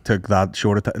didn't know it took that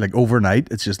short a time. Like overnight,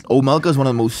 it's just. Oat milk is one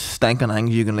of the most stinking things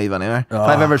you can leave anywhere. If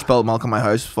I've ever spilled milk in my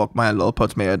house, fuck my love,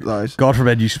 puts me out of the house. God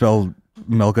forbid you spill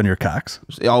milk on your cacks.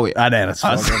 Oh, yeah. And then it's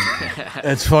fucking.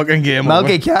 It's fucking game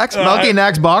Milky over. cacks, milky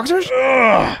necks boxers,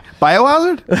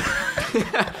 biohazard.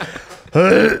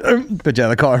 But yeah,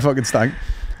 the car fucking stank.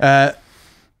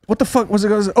 What the fuck was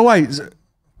it?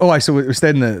 So we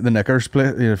stayed in the Knickers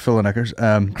place, you know, full of Knickers.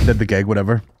 Did the gig,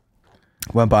 whatever.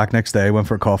 Went back next day, went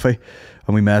for a coffee,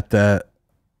 and we met.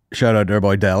 Shout out to our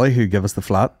boy Deli who gave us the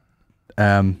flat.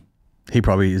 He's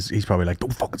probably like,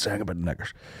 "Don't fucking say anything about the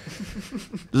Knickers."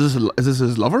 Is this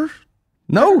his lover?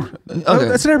 No,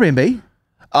 it's an Airbnb.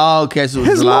 Oh, okay, so it was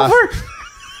His the last. lover.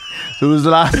 It was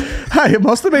the last. Hey, it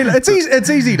must have been. It's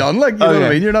easy done. Like, you know what I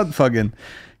mean. You're not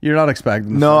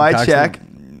expecting. No, I tax check.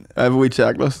 I have a wee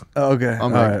checklist. Okay, I'm all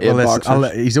like, right. 8 Well,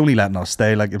 boxers. he's only letting us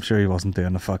stay. Like, I'm sure he wasn't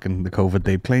doing the COVID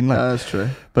deep clean. Like, That's true.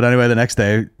 but anyway, the next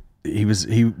day he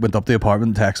went up to the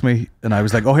apartment and texted me, and I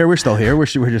was like, "Oh, here, we're still here. We're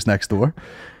just next door."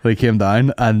 So he came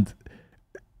down, and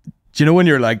do you know when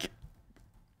you're like,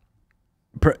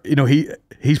 you know,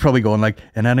 he's probably going like,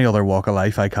 in any other walk of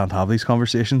life I can't have these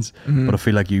conversations, but I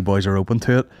feel like you boys are open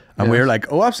to it, and we're like,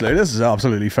 "Oh, absolutely, this is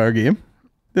absolutely fair game.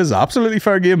 This is absolutely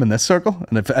fair game in this circle."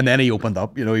 And then he opened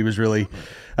up, you know, he was really,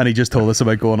 and he just told us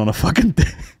about going on a fucking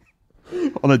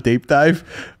on a deep dive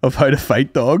of how to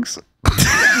fight dogs.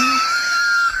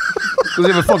 Does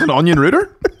he have a fucking onion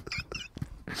rooter?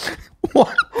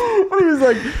 What? And he was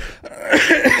like,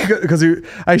 because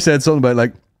I said something about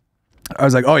like, I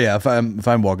was like, "Oh yeah, if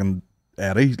I'm walking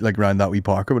Eddie like around that wee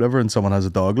park or whatever, and someone has a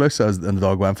dog loose, and the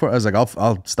dog went for it, I was like,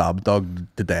 I'll stab the dog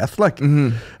to death, like."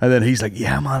 And then he's like,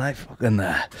 "Yeah, man, I fucking,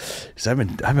 I've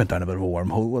been down a bit of a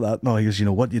wormhole with that." No, he goes, "You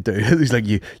know what you do?" He's like,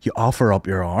 you offer up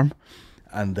your arm,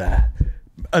 and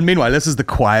meanwhile, this is the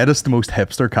quietest, most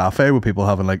hipster cafe with people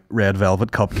having like red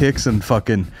velvet cupcakes and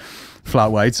fucking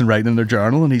flat whites and writing in their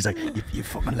journal, and he's like, you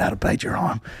fucking let it bite your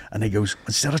arm. And he goes,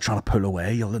 "Instead of trying to pull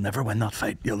away, you'll never win that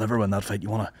fight. You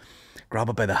want to grab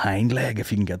it by the hind leg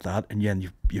if you can get that, and then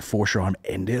you force your arm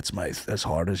into its mouth as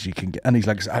hard as you can get." And he's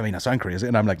like, "I mean, I sound crazy,"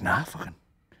 and I'm like, "Nah, fucking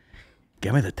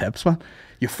give me the tips, man.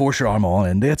 You force your arm all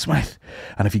into its mouth,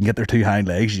 and if you can get their two hind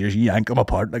legs, you just yank them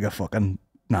apart like a fucking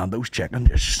Nando's chicken,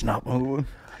 just snap them."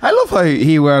 I love how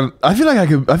he went. I feel like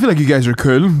you guys are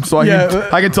cool, so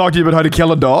I can talk to you about how to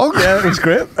kill a dog. Yeah, it was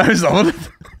great. I was loving it.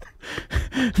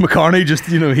 McCartney just,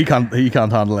 he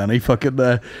can't handle any fucking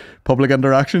public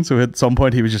interaction. So at some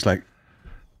point he was just like,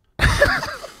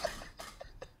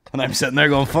 and I'm sitting there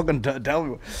going, fucking tell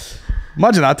me.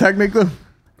 Imagine that technique though.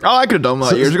 Oh, I could have done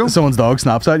that years ago. Someone's dog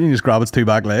snaps at you and you just grab its two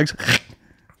back legs.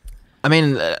 I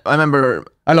mean, I remember.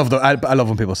 I love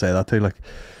when people say that too. Like,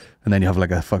 and then you have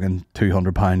like a fucking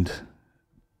 200-pound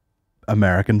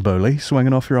American bully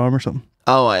swinging off your arm or something.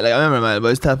 Oh, I remember my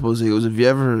advice tip was, he goes, if you're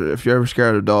ever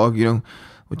scared of a dog,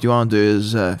 what you want to do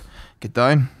is get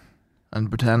down and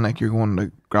pretend like you're going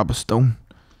to grab a stone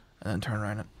and then turn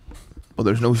around it, but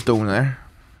there's no stone there,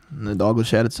 and the dog will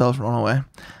shed itself and run away.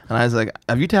 And I was like,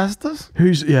 have you tested this?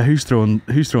 Who's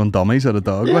throwing dummies at a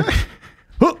dog? Like,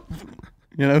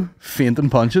 fainting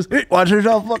punches. Hey, watch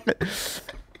yourself, fuck it.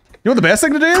 You know what the best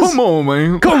thing to do is? Come on,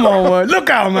 man. Come on, man. Look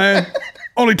out, man.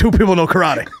 Only 2 people know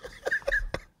karate.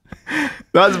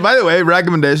 That's, by the way,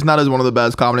 recommendation. That is one of the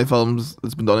best comedy films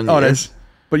that's been done in years. Oh, it is.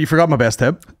 But you forgot my best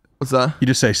tip. What's that? You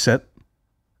just say sit.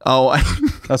 Oh,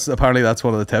 that's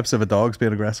one of the tips if a dog's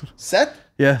being aggressive. sit?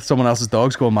 Yeah, someone else's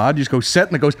dog's going mad. You just go sit,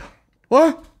 and it goes,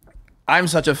 what? I'm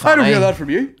such a fan. I don't hear that from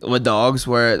you. With dogs,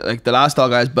 where like the last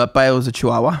dog I was bit by was a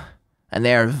Chihuahua, and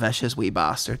they're vicious wee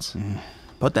bastards.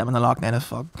 Put them in the Lough Neagh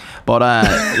fuck. But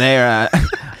they're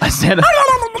I said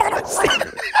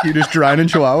you just drowning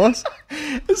chihuahuas.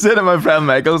 I stayed at my friend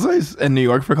Michael's house in New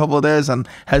York for a couple of days, and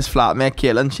his flatmate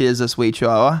Caitlin, she is this wee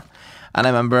Chihuahua, and I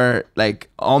remember like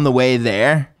on the way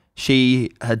there,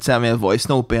 she had sent me a voice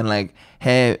note being like,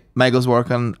 "Hey, Michael's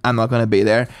working. I'm not going to be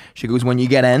there." She goes, "When you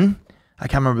get in," I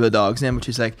can't remember the dog's name, but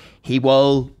she's like, "He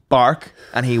will bark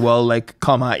and he will like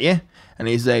come at you." And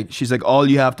she's like, all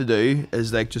you have to do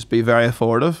is like just be very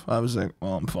authoritative. I was like,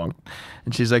 well, I'm fucked.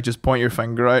 And she's like, just point your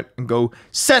finger out and go,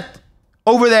 sit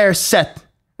over there, sit.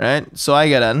 Right? So I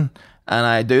get in and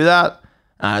I do that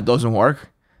and it doesn't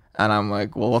work. And I'm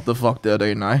like, well, what the fuck do I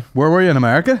do now? Where were you, in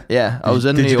America? Yeah, I was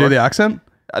in New York. Did you do the accent?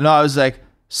 No, I was like,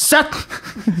 sit.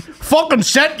 Fucking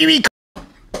sit, you wee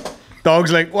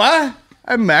Dog's like, what?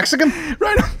 I'm Mexican.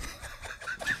 Right.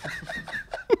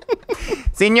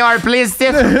 Senor, please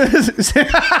sit.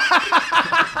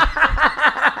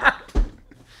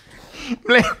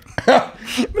 please, senor.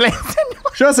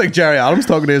 Sure, that's like Jerry Adams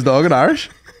talking to his dog in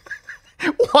Irish.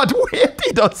 What weird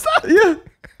he does that? Yeah.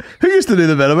 Who used to do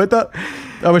the bit about that?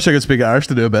 I wish I could speak Irish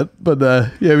to do a bit, but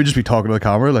yeah, we'd just be talking to the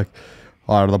camera like,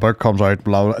 oh, the bird comes out,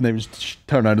 blah, blah, and then we just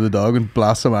turn out to the dog and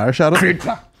blast some Irish at it.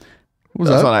 What was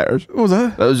That's that? not Irish. What was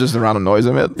that? That was just a random noise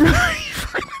I made.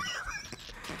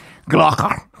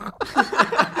 Glocker.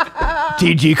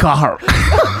 TG Car.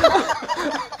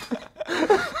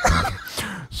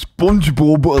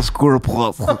 SpongeBob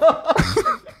SquarePants.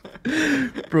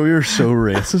 Bro, you're so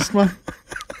racist, man.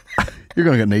 You're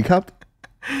gonna get kneecapped.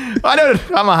 I know it.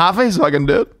 I'm a halfie, so I can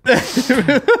do it.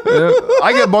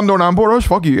 I get Bundor and Amport Rush.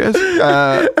 Fuck you guys.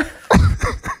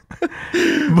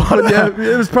 But yeah,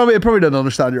 it probably didn't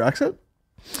understand your accent.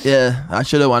 Yeah, I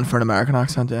should have went for an American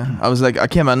accent. Yeah, I was like, I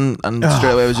came in and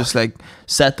straight away was just like,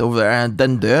 sit over there, and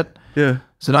didn't do it. Yeah.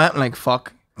 So now I'm like,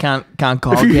 fuck, can't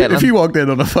call if you walked in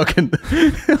on a fucking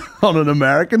on an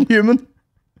American human,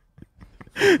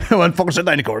 I went fucking sit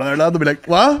down the corner there, lad. They'd be like,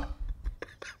 what?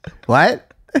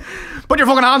 What? Put your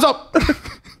fucking hands up.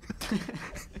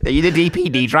 Are you the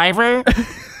DPD driver?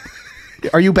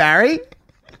 Are you Barry?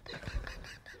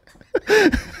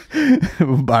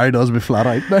 Barry does be flat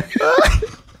out now.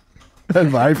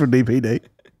 And Barry from DPD.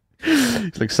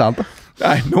 He's like Santa.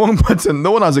 Aye, no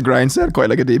one has a grind set quite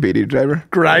like a DPD driver.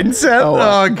 Grind set?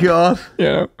 Oh god.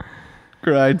 Yeah.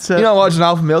 Grind set. You know watching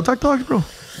Alpha Male TikToks, bro?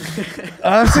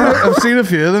 I've seen a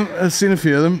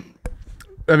few of them.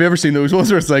 Have you ever seen those ones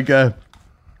where it's like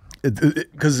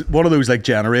because one of those like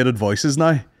generated voices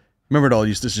now? Remember it all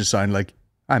used to just sound like,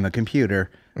 I'm a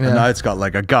computer. Yeah. And now it's got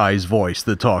like a guy's voice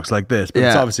that talks like this. But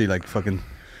it's obviously like fucking,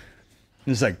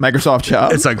 it's like Microsoft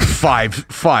Chat. It's like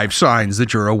five signs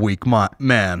that you're a weak man.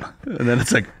 And then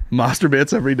it's like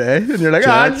masturbates every day. And you're like,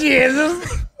 oh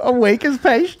Jesus, awake as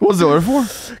patient. What's the other for?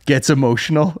 Gets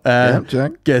emotional.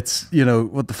 Gets,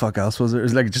 what the fuck else was there?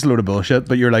 It's like just a load of bullshit.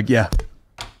 But you're like, yeah.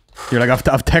 You're like,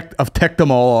 I've ticked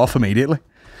them all off immediately.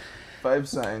 5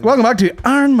 signs. Welcome back to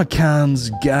Aaron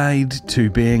McCann's Guide to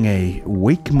Being a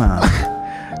Weak Man.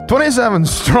 27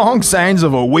 strong signs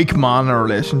of a weak man in a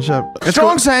relationship.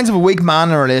 Strong signs of a weak man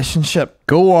in a relationship.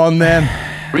 Go on then.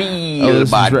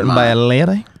 This is written by a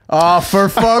lady. Oh, for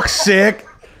fuck's sake.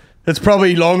 It's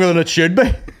probably longer than it should be.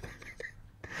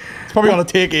 It's probably going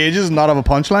to take ages and not have a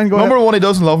punchline going. Number 1, he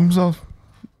doesn't love himself.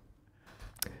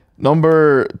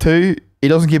 Number 2, he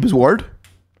doesn't keep his word.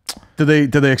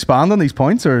 Did they expand on these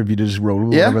points, or have you just rolled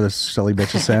with whatever this silly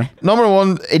bitch is saying? Number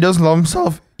 1, he doesn't love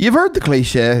himself. You've heard the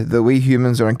cliche that we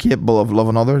humans are incapable of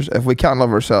loving others if we can't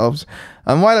love ourselves.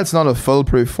 And while it's not a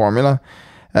foolproof formula,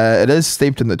 it is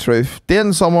steeped in the truth.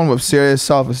 Dating someone with serious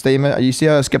self-esteem, you see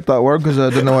how I skipped that word because I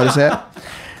didn't know how to say it?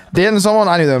 Dating someone,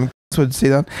 I knew them would see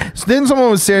that. So dating someone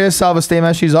with serious self-esteem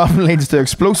issues often leads to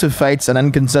explosive fights and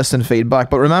inconsistent feedback.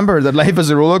 But remember that life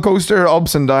is a roller coaster.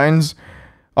 Ups and downs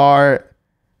are...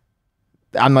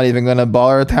 I'm not even going to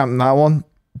bother attempting that one.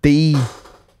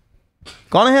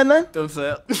 Go on ahead now. Don't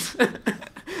say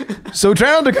it. So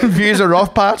try not to confuse a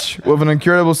rough patch with an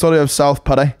incurable study of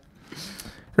self-pity.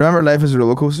 Remember, life is a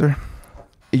roller coaster.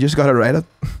 You just got to ride it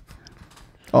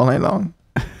all night long.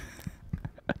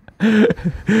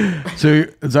 So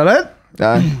is that it?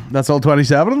 That's all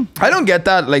 27. I don't get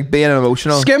that, like being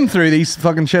emotional. Skim through these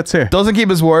fucking shits here. Doesn't keep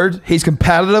his word. He's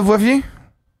competitive with you.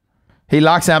 He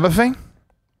lacks empathy.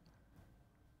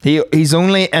 He's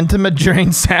only intimate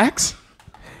during sex.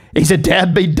 He's a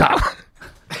deadbeat dad.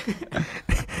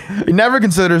 He never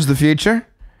considers the future.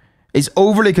 He's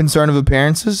overly concerned with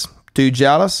appearances. Too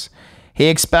jealous. He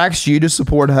expects you to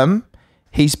support him.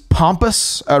 He's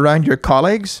pompous around your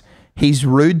colleagues. He's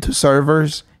rude to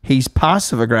servers. He's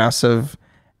passive aggressive.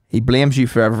 He blames you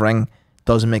for everything.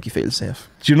 Doesn't make you feel safe.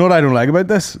 Do you know what I don't like about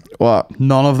this? What?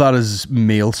 None of that is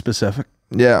male specific.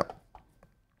 Yeah.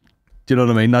 Do you know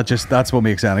what I mean? That's what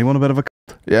makes anyone a bit of a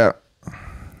cunt. Yeah.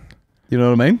 You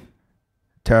know what I mean?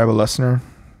 Terrible listener.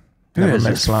 Who Never is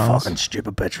makes this plans. fucking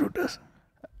stupid bitch wrote this?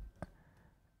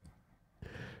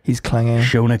 He's clinging.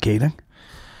 Shona Keating.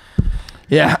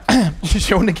 Yeah.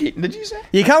 Shona Keating, did you say?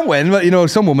 You can't win, but you know,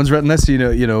 some woman's written this, you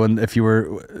know, and if you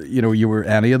were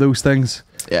any of those things,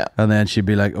 Yeah. and then she'd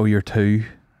be like, "Oh, you're too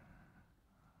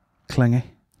clingy.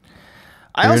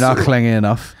 You're also, not clingy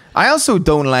enough." I also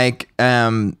don't like,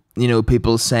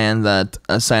 people saying that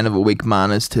a sign of a weak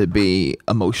man is to be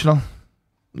emotional.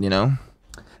 You know?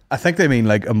 I think they mean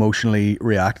like emotionally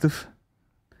reactive.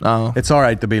 Oh. It's all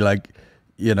right to be like,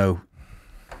 you know,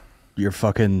 you're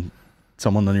fucking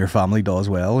someone in your family does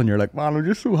well, and you're like, man, I'm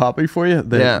just so happy for you.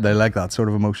 They like that sort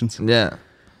of emotions. Yeah.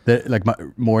 Like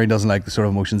Maureen doesn't like the sort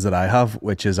of emotions that I have,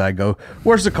 which is I go,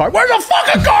 "Where's the card? Where's the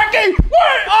fucking car key?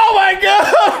 Where? Oh my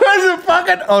god, where's the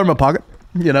fucking? Oh, in my pocket."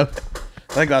 You know,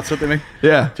 I think that's what they mean.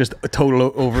 Yeah. Just a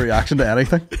total overreaction to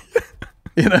anything.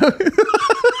 You know.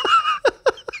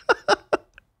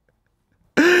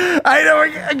 I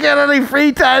don't get any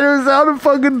free time. I was out and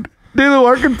fucking do the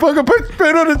work and fucking put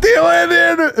food on the table in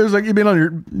there. It was like, you've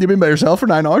been by yourself for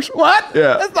 9 hours? What?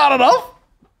 Yeah. That's not enough.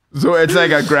 So it's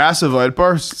like aggressive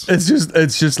outbursts.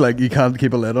 It's just like you can't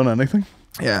keep a lid on anything.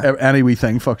 Yeah. Any wee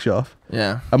thing fucks you off.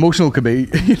 Yeah. Emotional could be,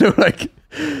 you know, like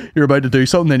you're about to do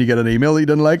something, then you get an email that you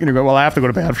didn't like, and you go, "Well, I have to go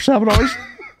to bed for 7 hours."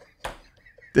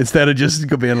 Instead of just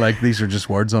being like, "These are just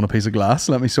words on a piece of glass.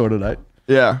 Let me sort it out."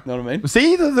 Yeah. Know what I mean?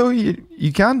 See, though,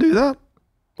 you can do that.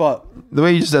 But The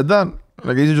way you just said that.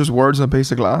 Like, these are just words on a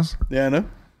piece of glass. yeah, I know.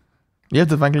 You have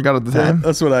to think you got it at the time.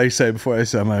 That's what I say before I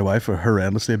send my wife a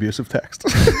horrendously abusive text.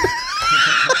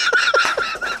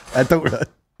 I don't.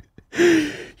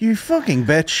 You fucking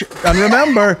bitch! And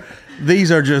remember,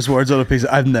 these are just words on a piece.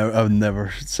 I've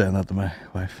never said that to my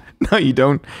wife. No, you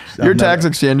don't. Your text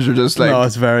exchanges are just like, No,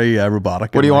 it's very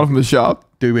robotic. what do you And want from the shop?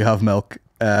 Do we have milk?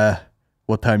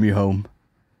 What time are you home?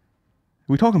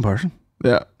 We talk in person.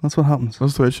 Yeah. That's what happens.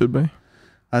 That's the way it should be.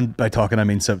 And by talking, I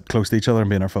mean sit close to each other and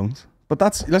be on our phones. But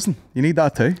listen, you need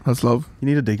that too. That's love. You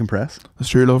need to decompress. That's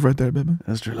true love right there, baby.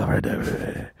 That's true love right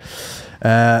there.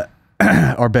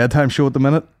 Our bedtime show at the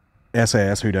minute,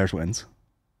 SAS Who Dares Wins.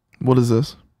 What is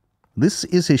this? This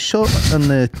is a show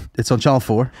it's on Channel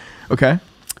 4, Okay.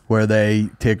 where they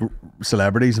take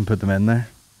celebrities and put them in there.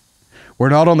 We're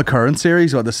not on the current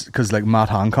series, because like Matt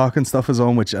Hancock and stuff is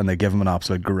on, and they give him an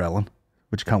absolute grilling,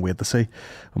 which I can't wait to see.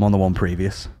 I'm on the one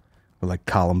previous with like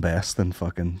Callum Best and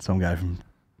fucking some guy from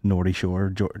Geordie Shore,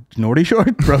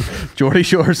 bro, Geordie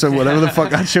Shore, so whatever the fuck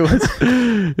that show is,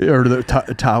 or the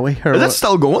Towie. Or Is that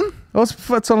still going? Oh,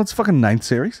 it's on its fucking 9th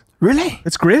series. Really?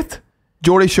 It's great.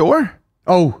 Geordie Shore?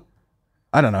 Oh,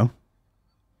 I don't know.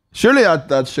 Surely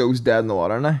that show's dead in the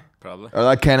water now. Probably. Or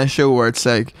that kind of show where it's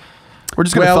like, we're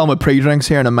just going to film with pre-drinks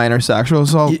here and a minor sexual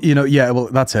assault. You know, yeah, well,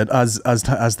 that's it.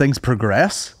 As things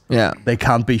progress, Yeah. they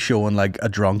can't be showing like a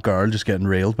drunk girl just getting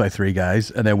railed by 3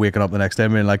 guys and then waking up the next day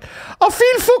and being like, "I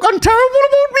feel fucking terrible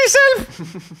about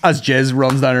myself," as jizz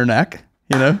runs down her neck.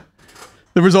 You know,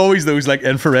 there was always those like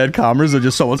infrared cameras of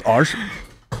just someone's arse,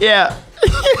 Yeah.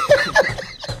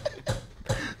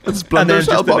 and then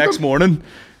just the next morning,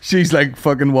 she's like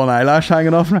fucking one eyelash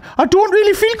hanging off. "I don't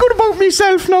really feel good about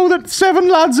myself now that 7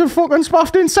 lads have fucking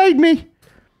spaffed inside me."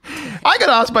 I got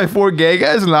asked by 4 gay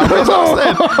guys in Lavery's last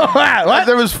night. What?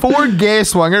 There was 4 gay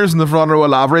swingers in the front row of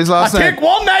Lavery's last night. Take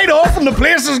one night off and the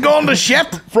place is gone to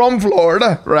shit. From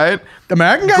Florida, right?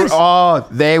 American guys? Oh,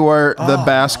 they were the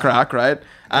best crack, right?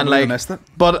 And really like, missed it.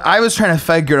 but I was trying to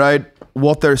figure out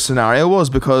what their scenario was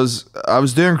because I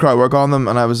was doing crowd work on them,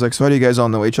 and I was like, "So how do you guys all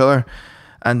know each other?"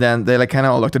 And then they like kind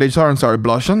of all looked at each other and started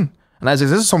blushing. And I was like,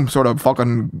 "This is some sort of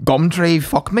fucking Gumtree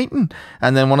fuck meeting."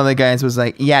 And then one of the guys was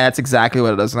like, "Yeah, that's exactly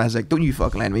what it is." And I was like, "Don't you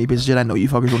fucking lie to me, piece of shit. I know you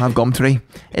fuckers don't have Gumtree.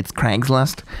 It's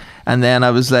Craigslist." And then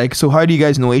I was like, "So how do you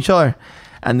guys know each other?"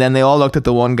 And then they all looked at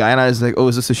the one guy, and I was like, "Oh,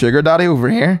 is this a sugar daddy over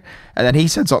here?" And then he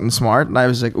said something smart, and I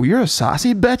was like, "Oh, you're a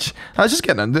sassy bitch." I was just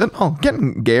getting into it. Oh,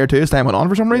 getting gayer too as time went on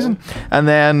for some reason. And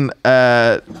then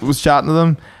was chatting to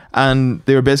them, and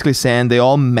they were basically saying they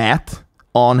all met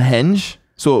on Hinge.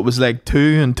 So it was like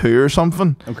 2 and 2 or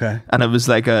something. Okay. And it was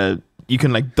like you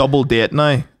can like double date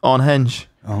now on Hinge.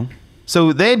 Oh.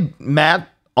 So they met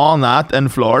on that in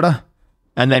Florida,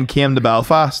 and then came to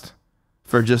Belfast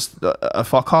for just a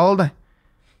fuck holiday.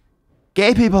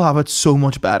 Gay people have it so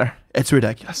much better. It's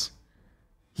ridiculous.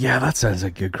 Yeah, that sounds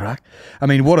like good crack. I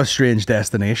mean, what a strange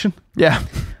destination. Yeah.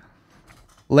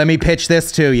 Let me pitch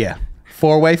this to you.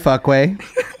 4-way fuckway.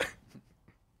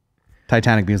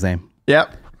 Titanic Museum.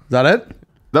 Yep. Is that it?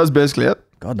 That was basically it.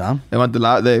 God damn. They went to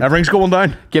they Everything's going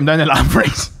down. came down to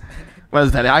Lampreys. Well,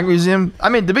 the Titanic Museum. I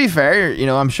mean, to be fair, you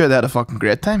know, I'm sure they had a fucking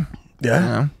great time. Yeah. You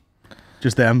know?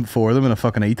 Just them, 4 of them in a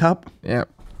fucking E-top. Yeah.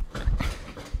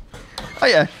 Oh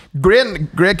yeah,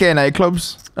 great gay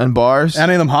nightclubs and bars.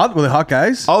 Any of them hot? Were they hot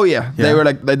guys? Oh yeah, Yeah. they were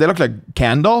like they looked like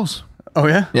Ken dolls. Oh,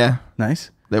 yeah? Yeah, Nice.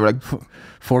 they were like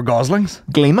 4 goslings.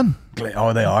 gleaming.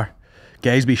 Oh, they are.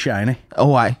 Gays be shiny.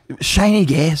 Oh, aye, shiny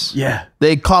gays. Yeah.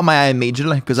 They caught my eye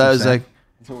immediately because I was insane.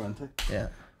 like, yeah,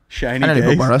 Shiny I need to gay.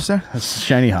 put my wrist there. That's a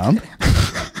shiny hand.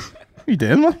 What are you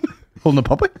doing, man? Holding a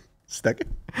puppy? Sticky.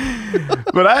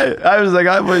 But I was like,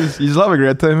 you just have a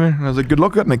great time here. And I was like, good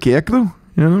luck getting a cake though.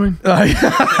 You know what I mean?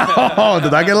 Oh,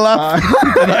 did I get a laugh?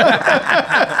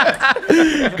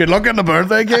 Good luck getting a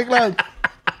birthday cake, lad.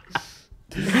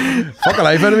 Fucking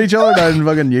life out of each other down in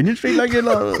fucking Union Street like you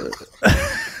know.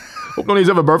 Hope none of you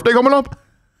have a birthday coming up.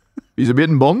 He's a bit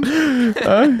in buns. I'm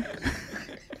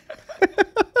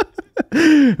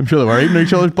sure they were eating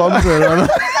each other's buns.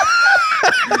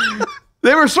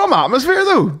 There was some atmosphere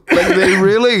though. Like they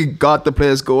really got the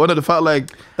place going. And it felt like,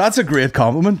 That's a great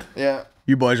compliment. yeah,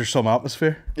 You boys are some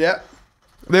atmosphere. yeah,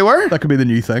 they were. That could be the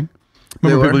new thing.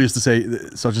 Remember were. people used to say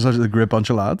such and such is a great bunch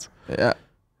of lads. Yeah.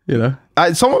 You know?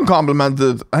 Someone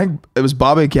complimented, I think it was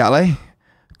Bobby Kelly,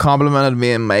 complimented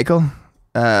me and Michael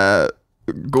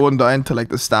going down to like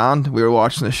the stand. We were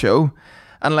watching the show,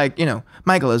 and like, you know,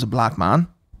 Michael is a black man,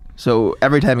 so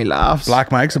every time he laughs,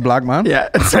 Black Mike's a black man. yeah,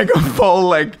 it's like a full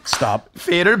like Stop.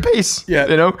 fader piece, Yeah.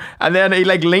 you know. And then he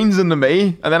like leans into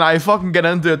me, and then I fucking get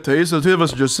into it too. So the 2 of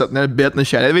us are just sitting there baiting the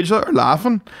shit out of each other,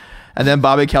 laughing. And then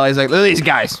Bobby Kelly's like, "Look at these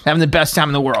guys having the best time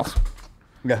in the world."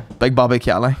 Yeah. Big Bobby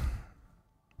Kelly.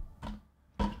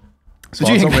 So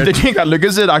Did you think that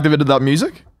Lucas had activated that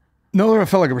music? No, I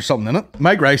felt like there was something in it.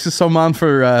 Mike Rice is some man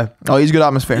for Oh, he's good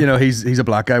atmosphere. you know, he's a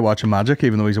black guy watching magic,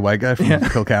 even though he's a white guy from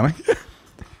Kilkenny.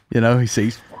 You know, he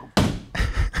sees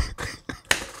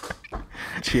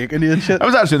shaking you and shit. I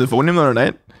was actually on the phone to him the other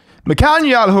night. McCann,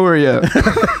 y'all, who are you?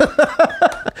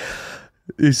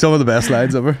 He's some of the best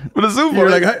lines ever. But it's so funny. You're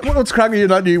like, hey, what's cracking you,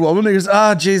 that new woman? He goes,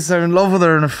 jeez, I'm in love with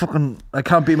her and I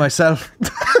can't be myself.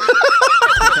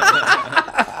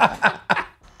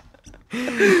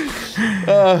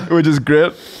 which is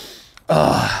great.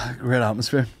 Great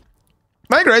atmosphere.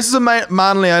 Mike Rice is a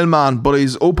manly old man, but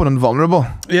he's open and vulnerable.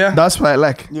 Yeah. That's what I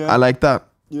like. Yeah. I like that.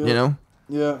 Yeah. You know?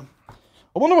 Yeah.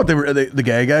 I wonder what the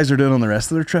gay guys are doing on the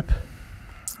rest of their trip.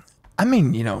 I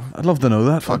mean, you know, I'd love to know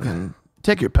that. fucking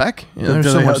take your pick. You know, Do, there's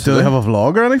do so they, much to do they have a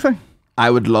vlog or anything? I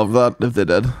would love that if they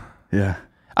did. Yeah.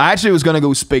 I actually was going to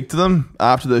go speak to them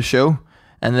after the show,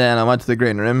 and then I went to the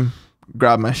green room,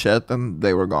 grabbed my shit, and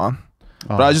they were gone.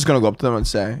 Oh. But I was just going to go up to them and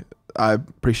say, I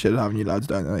appreciate having you lads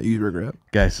down there. You were great.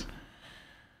 Guys,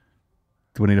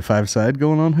 do we need a 5-side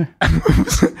going on here?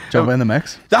 Jump in the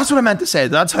mix. That's what I meant to say.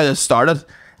 That's how this started.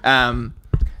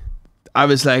 I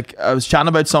was chatting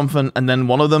about something, and then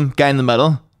one of them, guy in the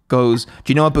middle, goes, "Do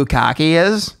you know what bukkake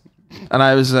is?" And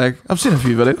I was like, "I've seen a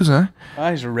few videos, huh?"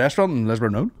 He's a restaurant in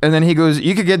Lisburn Road. And then he goes,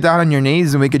 "You could get down on your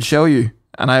knees and we could show you."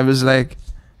 And I was like,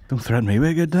 Don't threaten me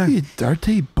with a good time. "You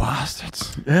dirty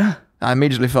bastards." Yeah. I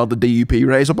immediately felt the DUP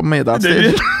rise up on me at that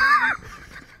Did stage.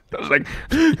 I was like,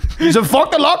 "You said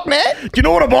fuck the Lough Neagh." Do you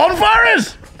know what a bonfire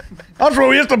is? That's where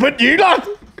we used to put you lot.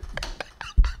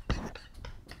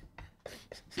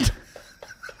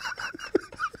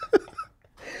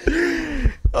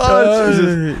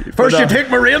 First you take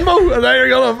my rainbow, and then you're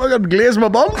gonna fucking glaze my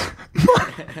bum.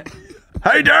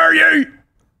 How dare you?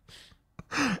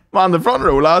 Man, the front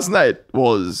row last night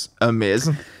was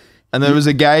amazing. And there was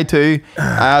a guy too.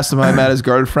 I asked him how he met his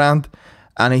girlfriend,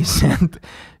 and he said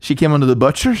she came into the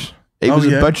butcher's. He was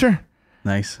a butcher.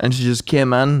 Nice. And she just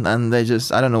came in, and they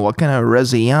just, I don't know what kind of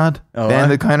rizz he had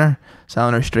behind the counter,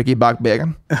 selling her streaky back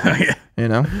bacon. Yeah. You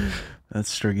know? That's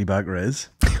streaky back riz.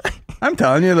 I'm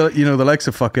telling you, the likes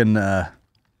of fucking,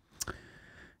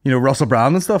 Russell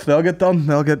Brand and stuff, they'll get done.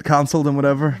 They'll get cancelled and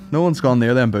whatever. No one's gone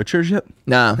near them butchers yet.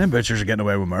 Nah. Them butchers are getting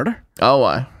away with murder. Oh,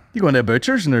 why? You go into a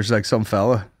butcher's and there's like some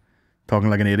fella talking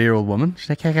like an 80-year-old woman. She's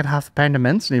like, I get half a pound of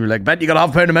mince. And he'd be like, bet you got half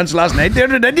a pound of mince last night,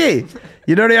 didn't you?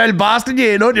 You dirty old bastard,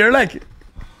 you know what you're like.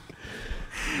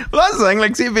 Well, that's the thing,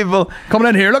 like, see people coming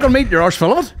in here, look at me, your arse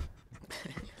full of it.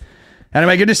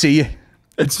 Anyway, good to see you.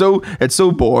 It's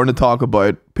so boring to talk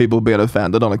about people being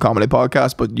offended on a comedy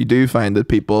podcast, but you do find that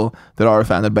people that are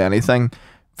offended by anything,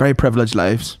 very privileged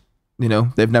lives. You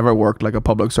know, they've never worked like a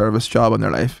public service job in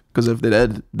their life, because if they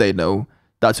did, they'd know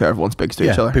that's how everyone speaks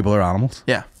to each other. People are animals.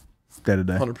 Yeah. Day to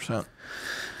day.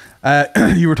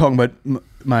 100%. You were talking about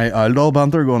my owl doll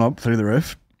banter going up through the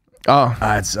roof. Oh.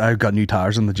 I got new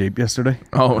tires in the Jeep yesterday.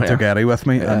 Oh, I yeah. took Eddie with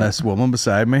me, and this woman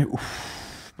beside me,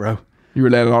 oof, bro. You were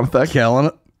laying it on thick.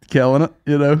 Killing it,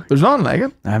 you know. There's nothing like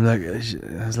it. I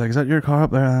was like, is that your car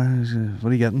up there? What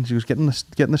are you getting? She was getting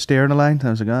the steering line. I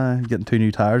was like, I'm getting 2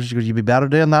 new tires. She goes, you'd be better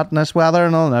doing that in this weather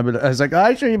and all. And I was like,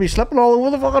 sure, you'd be slipping all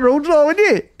over the fucking roads now,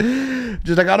 wouldn't you?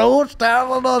 She's like, I know, it's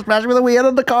terrible, no, especially with the weight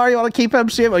in the car. You want to keep him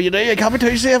safe. Oh, you know, you can't be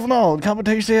too safe and all.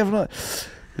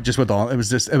 It just went on. It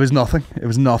was nothing. It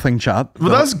was nothing chat. But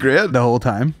that's great. The whole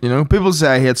time. You know, people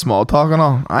say I hate small talk and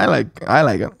all. I like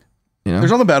it. You know?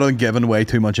 There's nothing better than giving away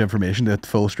too much information to a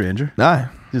full stranger. Aye.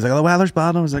 He's like, oh, the weather's bad.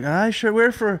 And I was like, sure,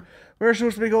 we're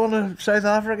supposed to be going to South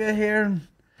Africa here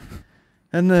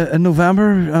in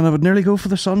November, and I would nearly go for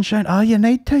the sunshine. Oh, you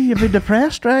need to. You'd be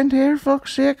depressed round here,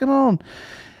 fuck's sake, and on.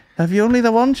 Have you only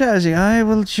the one child? Aye,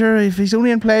 well, sure, if he's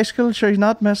only in play school, sure, he's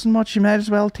not missing much, you might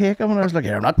as well take him. And I was like,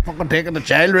 I'm not fucking taking the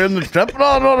child around the trip.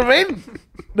 No, know what I mean?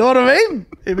 Know what I mean?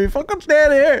 He'd be fucking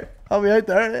staying here. I'll be out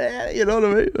there. You know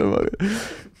what I mean?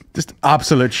 Just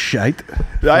absolute shite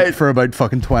for about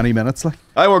fucking 20 minutes. Like,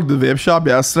 I worked at the vape shop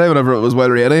yesterday whenever it was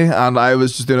well ready, and I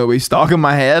was just doing a wee stock in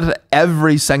my head.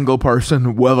 Every single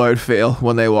person, without fail,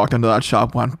 when they walked into that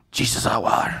shop, went, Jesus, that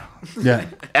weather. yeah.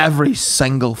 Every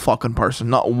single fucking person.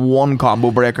 Not one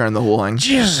combo breaker in the whole thing.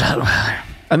 Jesus, that weather.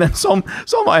 And then some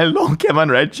old came in,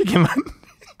 right? She came in.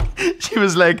 She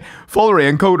was like, full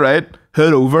raincoat, right?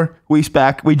 Hood over, wee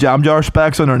jam jar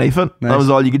specs underneath it. Nice. That was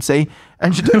all you could see.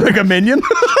 And she did like a minion.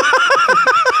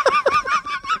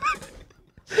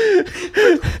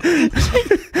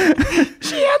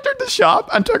 She entered the shop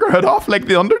and took her hood off like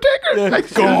the Undertaker.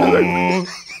 Like, go.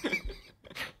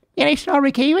 Any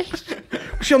strawberry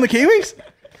kiwis? Was she on the Kiwis?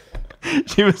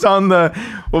 She was on the,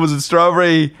 what was it,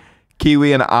 strawberry,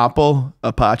 kiwi, and apple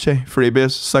Apache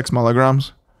freebase, 6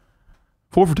 milligrams,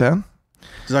 4 for 10.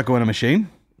 Does that go in a machine?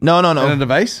 No. In a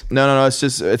device? No. It's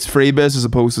freebase as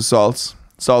opposed to salts.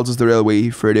 Salts is the real wee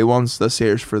fruity ones. This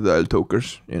here's for the old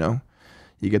tokers. You know,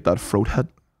 you get that throat hit.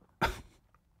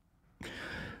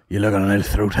 You look at an old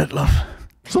throat hit, love.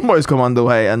 Some boys come on the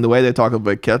way, and the way they talk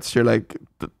about kits, you're like,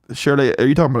 surely, are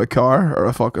you talking about a car or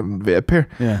a fucking vape here?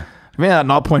 Yeah. I mean, that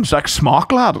 0.6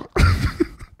 smock, lad.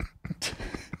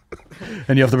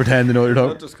 And you have to pretend to know what you're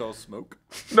talking. That's just called smoke.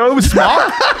 No,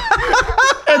 smock.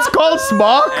 It's called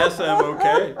smock.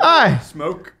 SMOK. Aye.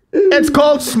 Smoke. It's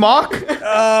called smock.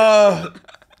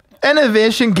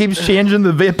 Innovation keeps changing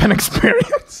the vaping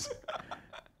experience.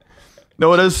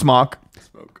 No, it is smock.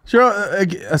 Sure,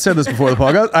 I said this before the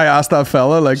podcast. I asked that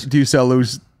fella, like, do you sell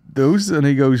those? And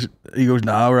he goes,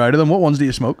 nah, we're out of them. What ones do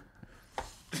you smoke?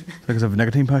 Because I have a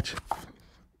nicotine pouch.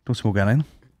 Don't smoke anything.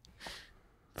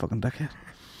 Fucking dickhead.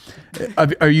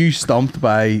 Are you stumped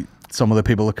by some of the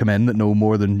people that come in that know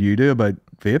more than you do about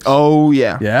vapes? Oh,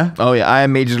 yeah. Yeah? Oh, yeah. I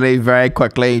immediately, very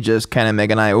quickly, just kind of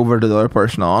make an eye over to the other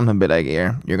person on and be like,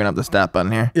 here, you're going to have to step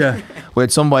in here. Yeah.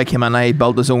 Wait, some boy came in and he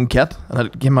built his own kit, and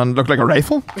it came in and looked like a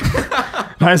rifle.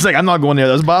 And I was like, I'm not going near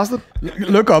this bastard.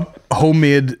 Look up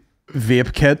homemade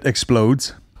vape kit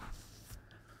explodes.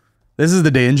 This is the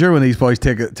danger when these boys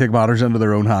take matters into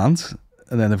their own hands,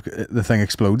 and then the thing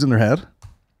explodes in their head.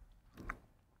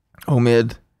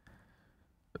 Homemade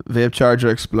vape charger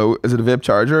explode. Is it a vape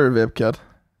charger or a vape kit?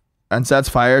 And sets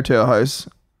fire to a house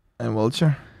in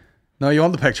Wiltshire. No, you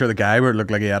want the picture of the guy where it looked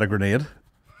like he had a grenade.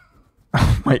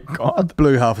 Oh my God.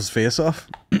 Blew half his face off.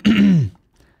 It's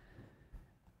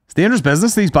dangerous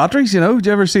business, these batteries, you know. Do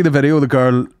you ever see the video of the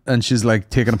girl and she's like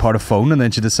taking apart a phone and then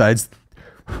she decides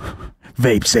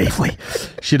Vape safely.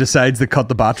 She decides to cut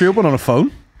the battery open on a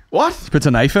phone. What? Puts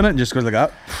a knife in it and just goes like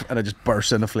that, and it just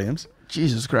bursts into flames.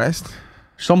 Jesus Christ.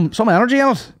 Some energy in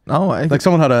it. Oh, Like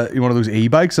someone had one of those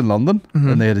e-bikes in London,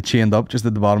 and they had it chained up just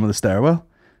at the bottom of the stairwell,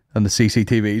 and the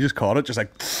CCTV just caught it, just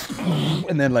like,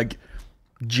 and then like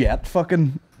jet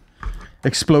fucking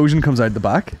explosion comes out the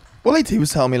back. Well, he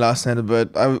was telling me last night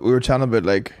about, we were chatting about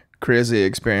like crazy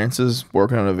experiences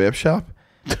working on a vape shop,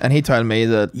 and he told me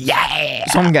that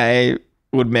some guy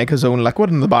would make his own liquid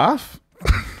in the bath.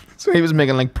 So he was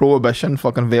making like prohibition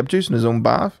fucking vape juice in his own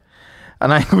bath.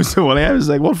 And I was so funny, I was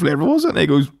like, what flavour was it? And he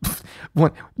goes,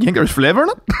 what, you think there's flavour in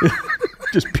it?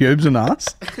 Just pubes and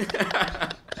ass.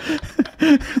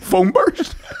 Foam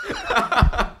burst.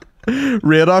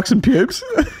 Redox and pubes.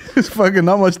 There's fucking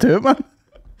not much to it, man.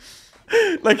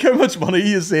 Like, how much money are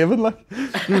you saving? Like,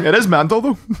 it is mental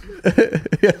though.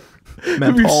 Yeah.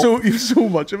 Mental. You've so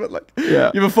much of it. Like,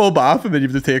 Yeah. you have a full bath and then you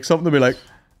have to take something to be like,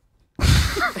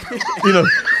 you know,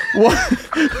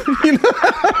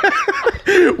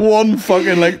 one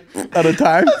fucking like at a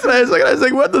time. So I was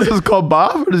like, what, this is called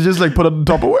bath? Or is it just like put it in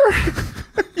Tupperware?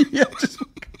 Yeah, just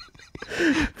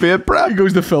Vape prep. he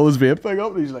goes to fill his vape thing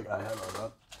up and he's like, I have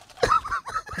that.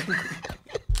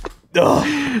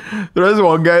 Oh, There is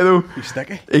one guy though. he's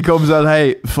sticky. He comes in,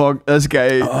 hey, fuck this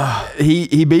guy.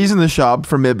 He bees in the shop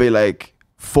for maybe like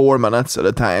 4 minutes at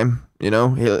a time. You know,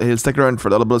 he'll stick around for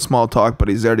a little bit of small talk, but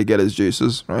he's there to get his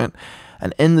juices, right?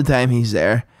 And in the time he's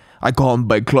there, I call him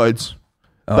Big Clouds.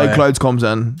 Big Clouds comes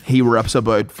in, he rips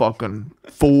about fucking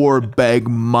 4 big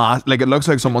like it looks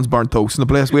like someone's burnt toast in the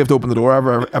place. We have to open the door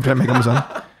every time he comes in.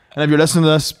 And if you're listening to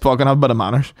this, fucking have a bit of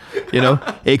manners. You know,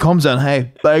 he comes in,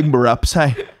 hey, big rips,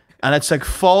 hey. And it's like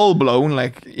full blown,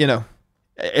 like, you know,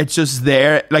 it's just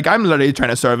there. Like, I'm literally trying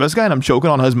to serve this guy and I'm choking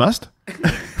on his mist.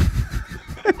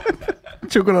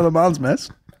 Choking on a man's mess.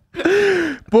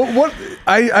 But what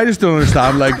I just don't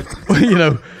understand, like, you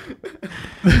know,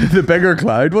 the bigger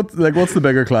cloud. What's the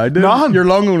bigger cloud? None. Your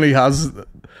lung only has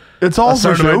It's all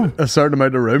for show. a certain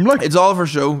amount of room. Like, It's all for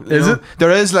show. Is it? There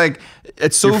is like,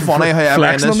 it's so funny how every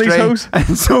flexing on these industry. hoes?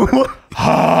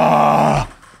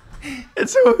 And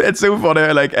so, it's so funny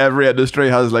how like every industry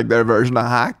has like their version of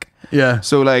hack. yeah.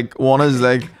 So like one is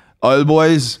like oil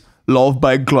boys love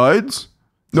big clouds.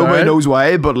 Nobody right? knows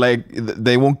why, but like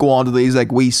they won't go on to these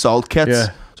like wee salt kits. Yeah.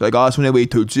 So like, oh, it's when a wee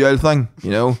Tootsie Oil thing, you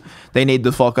know. They need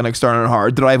the fucking external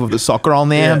hard drive with the sucker on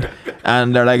the end,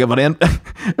 and they're like, if it ain't,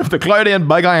 if the cloud ain't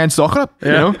big, I ain't sucking it.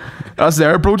 You know, that's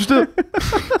their approach to it.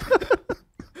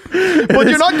 But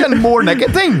you're not getting more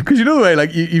nicotine. Because you know the way,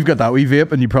 like, you've got that wee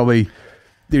vape, and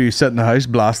you sit in the house,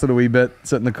 blast it a wee bit,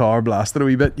 sit in the car, blast it a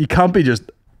wee bit. You can't be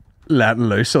just letting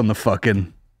loose on the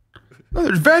fucking. No,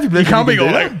 there's very few You places can't be can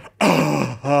do going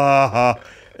that.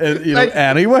 like, you know, Like-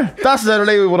 anywhere. That's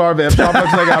literally what our vape shop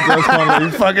looks like after this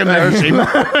one. Fucking never seen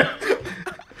that.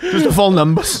 Just a full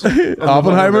nimbus.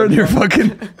 Oppenheimer in your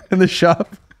fucking in the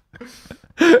shop.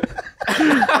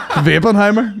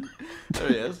 Vapenheimer. There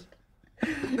he is.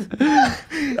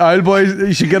 Owl boys.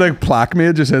 You should get a plaque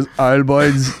made. Just says Owl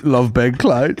boys love big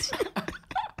clouds.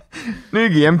 New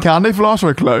game, Candy Floss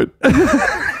or Cloud?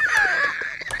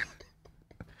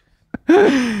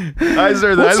 What's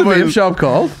the vape shop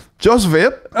called? Just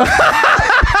Vape.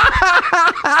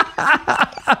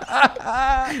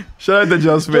 Shout out to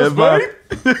Just Vape, man.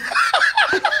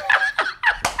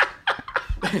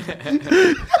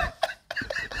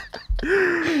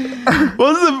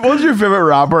 What's your favorite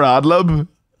rapper ad lib?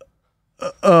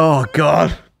 Oh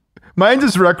God. Mine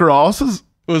just Rick Ross's.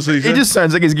 What's He just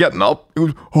sounds like he's getting up. He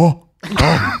goes, oh.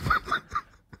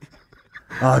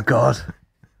 Oh God.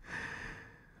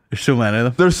 There's so many of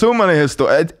them. There's so many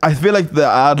histories. I feel like the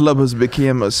ad lib has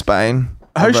become a spine.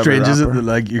 How of every strange is it rapper. that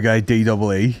like your guy DEE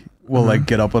will like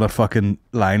get up on a fucking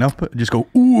lineup and just go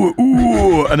ooh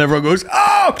ooh and everyone goes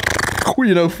oh,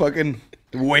 you know, fucking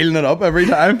wailing it up every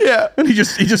time. Yeah. And he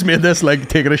just made this like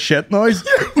taking a shit noise.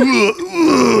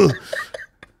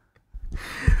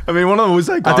 I mean, one of them was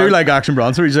like, I do like Action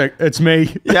Bronson. He's like, it's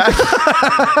me. yeah.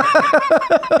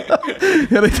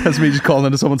 Yeah, that's me just calling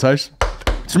into someone's house.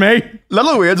 It's me.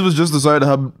 Little Wades was just decided to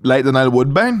have Light the Nile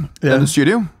Woodbine Yeah. in the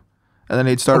studio, and then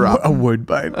he'd start A rapping.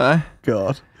 woodbine.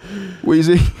 God.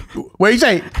 Wheezy,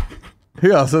 Wheezy.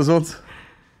 Who else has one?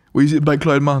 Wheezy, Big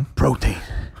Cloud Man. Protein.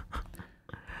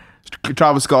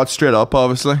 Travis Scott straight up,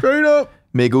 obviously. Straight up.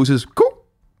 Migos is cool.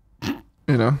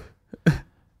 You know,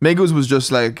 Migos was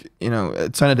just like, you know,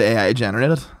 it sounded AI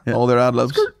generated. Yeah. All their ad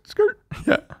libs. Skirt.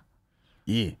 Yeah.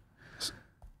 Yeah.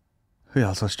 Who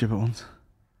else has stupid ones?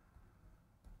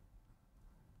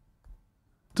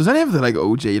 Does any of the like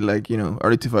OG, like, you know,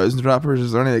 early 2000s rappers,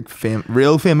 is there any like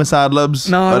real famous ad libs?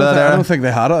 No, I don't think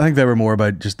they had it. I think they were more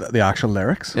about just the actual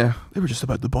lyrics. Yeah, they were just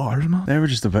about the bars, man. They were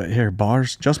just about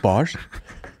bars, just bars,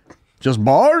 just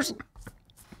bars.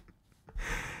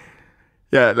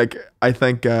 Yeah, like I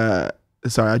think.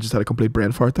 Sorry, I just had a complete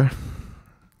brain fart there.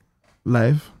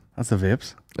 Live. That's the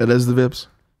vapes. It is the Vapes.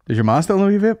 Does your mom still know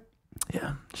you vape?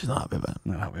 Yeah, she's not happy about it.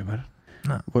 Not happy about it.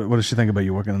 No. What does she think about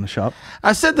you working in the shop?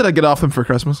 I said that I'd get off them for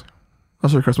Christmas.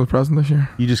 That's her Christmas present this year.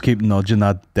 You just keep nudging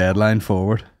that deadline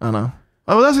forward. I know.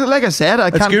 Oh, well, that's like I said.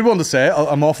 It's a good one to say.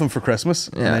 I'm off them for Christmas.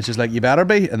 Yeah. And then she's like, you better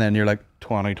be. And then you're like,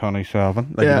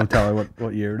 2027. Like, Yeah. you don't tell her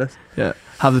what year it is. Yeah.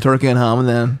 Have the turkey and ham and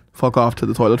then fuck off to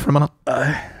the toilet for a minute.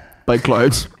 Big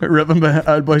clouds. Ripping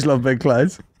Old Boys Love Big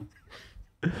Clouds.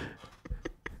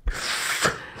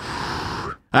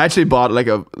 I actually bought like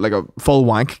a full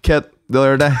wank kit the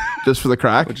other day just for the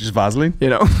crack. Which is Vaseline. You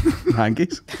know.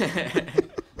 Hankies.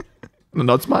 The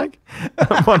nuts mag.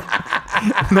 I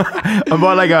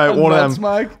bought like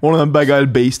one of them big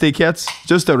old beastie kits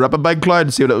just to rip a big cloud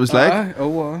and see what it was like.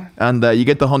 And you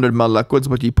get the 100ml liquids,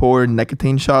 but you pour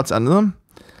nicotine shots into them.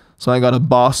 So I got a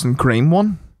Boston cream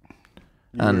one.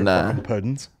 And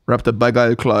puddings. ripped a big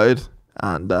old cloud,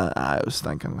 and I was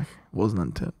thinking like wasn't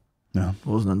into it. No.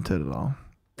 Wasn't into it at all.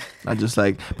 I just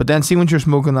like, but then see when you're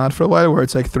smoking that for a while, where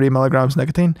it's like 3 milligrams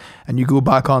nicotine, and you go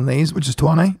back on these, which is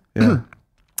 20. Yeah.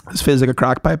 This feels like a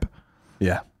crack pipe.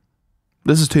 Yeah.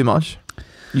 This is too much.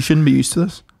 You shouldn't be used to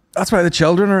this. That's why the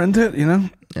children are into it, you know?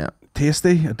 Yeah.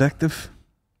 Tasty, addictive.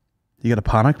 You get a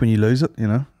panic when you lose it, you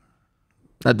know?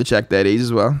 I had to check the IDs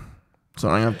as well.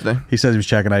 Something I have to do. He says he was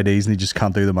checking IDs and he just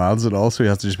can't do the miles at all, so he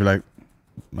has to just be like,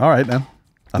 all right then.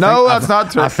 That's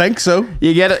not true. I think so.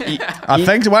 You get it. I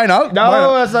think so. Why not? No, Why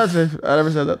not? that's not true. I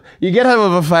never said that. You get hit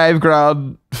with a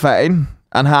 $5,000 fine,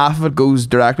 and half of it goes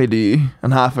directly to you,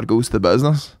 and half of it goes to the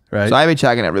business. Right. So I be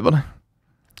checking everybody.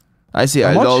 I see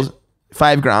How how it much? does.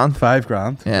 $5,000.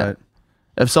 $5,000. Yeah. Right.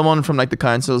 If someone from like the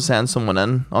council sends someone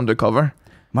in undercover,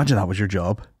 Imagine that was your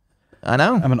job. I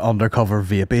know. I'm an undercover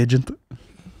vape agent.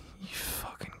 You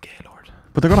fucking gay lord.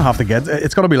 But they're going to have to get,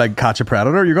 it's going to be like Catch a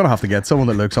Predator. You're going to have to get someone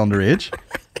that looks underage.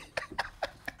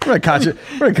 We're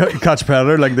gonna catch a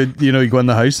predator, like you go in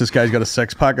the house, this guy's got a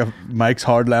 6-pack of Mike's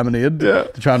Hard Lemonade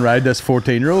to try and ride this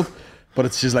 14-year-old, but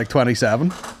it's just like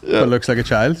 27, but looks like a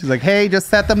child. He's like, hey, just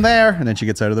set them there, and then she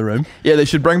gets out of the room. Yeah, they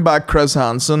should bring back Chris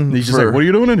Hansen. And he's just like, what are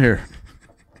you doing in here?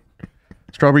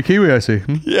 Strawberry kiwi, I see.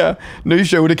 Yeah, new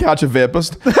show to catch a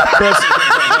vapist.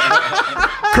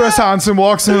 Chris Hansen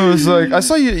walks in and was like, I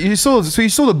saw you sold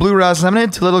a blue ras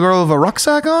lemonade to a little girl with a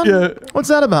rucksack on? Yeah. What's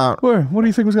that about? Where? What do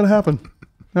you think was going to happen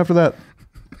after that?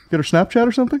 Get her Snapchat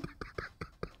or something?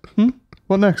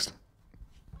 What next?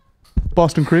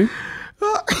 Boston cream?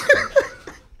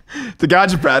 The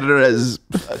Gadget Predator is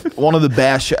one of the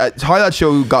best. How that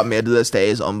show got made to this day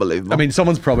is unbelievable. I mean,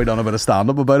 someone's probably done a bit of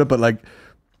stand-up about it, but like,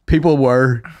 people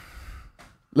were...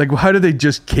 Like, how did they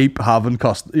just keep having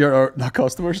not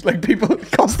customers, like people,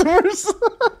 customers?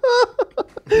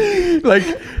 Like,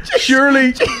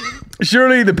 surely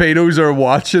the pedos are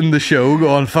watching the show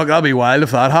going, fuck, that'd be wild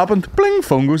if that happened. Bling,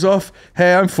 phone goes off.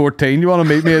 Hey, I'm 14. You want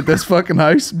to meet me at this fucking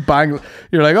house? Bang.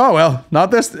 You're like, oh, well,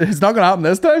 it's not going to happen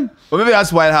this time. Well, maybe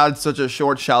that's why it had such a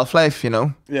short shelf life, you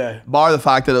know? Yeah. Bar the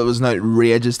fact that it was an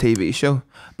outrageous TV show.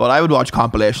 But I would watch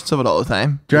compilations of it all the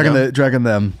time. Do you reckon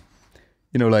them,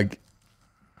 like,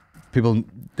 people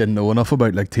didn't know enough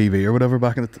about like TV or whatever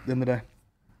back in the day.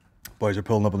 Boys are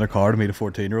pulling up in their car to meet a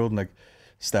 14-year-old and like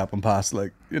stepping past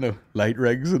like, light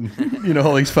rigs and,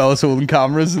 all these fellas holding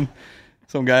cameras and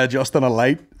some guy adjusting a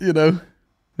light,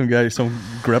 some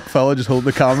grip fella just holding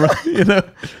the camera,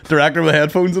 director with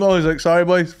headphones and all. He's like, sorry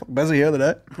boys, busy here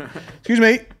today. Excuse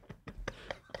me.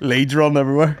 Leads run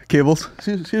everywhere. Cables.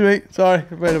 Excuse me. Sorry.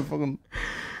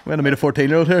 When I made a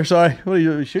 14-year-old here, sorry. What are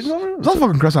you shooting on her? Is that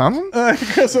fucking Chris Hansen?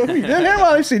 Chris, what are you doing here, man?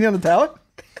 I've seen you on the telly.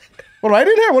 What am I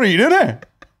doing here? What are you doing here?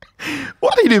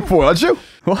 What did he do before that show?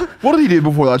 What? What did he do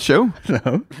before that show?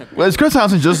 No. Well, is Chris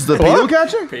Hansen just the pedo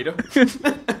catcher? Pedo.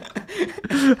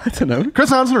 I don't know.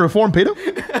 Chris Hansen a reformed pedo?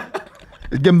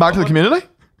 Give him back to the community?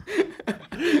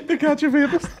 The catcher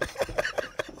vapist.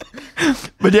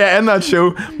 But yeah, in that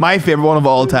show, my favourite one of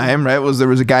all time, right, was there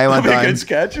was a guy who went That'd be a down. good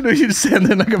sketch. You just send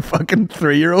in like a fucking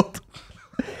 3-year-old.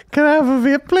 Can I have a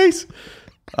vape, please?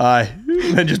 Aye.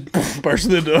 And then just burst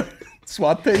in the door.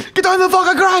 SWAT team. Get down the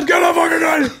fucking ground! Get the fucking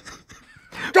ground!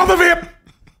 Drop the vape!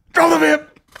 Drop the vape!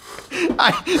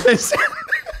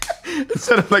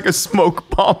 Instead of like a smoke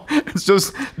bomb, it's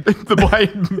just the boy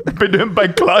been doing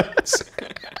big clouds.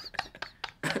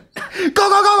 Go, go,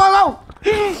 go, go, go!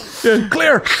 Yeah,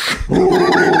 clear!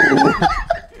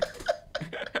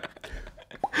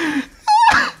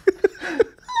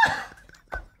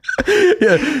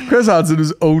 Yeah, Chris Hansen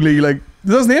was only like, is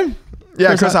that his name?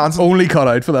 Yeah, Chris Hansen. Only cut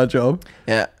out for that job.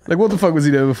 Yeah. Like, what the fuck was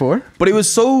he doing before? But he was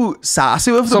so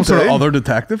sassy with them Some sort of too. other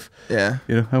detective. Yeah.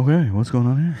 You know, okay, what's going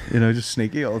on here? You know, just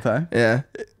sneaky all the time. Yeah.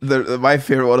 My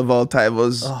favourite one of all time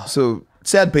was, so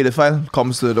said paedophile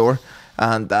comes to the door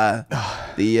and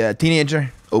the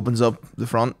teenager opens up the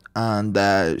front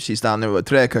and she's standing there with a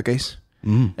tray of cookies.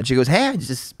 And she goes, hey, I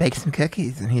just baked some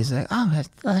cookies. And he's like, oh, that's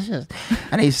delicious.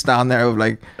 And he's standing there with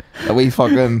like a wee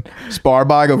fucking spar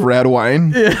bag of red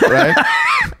wine, right?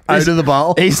 Out of the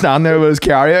bottle. He's standing there with his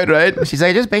carry-out, right? And she's like,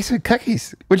 I just baked some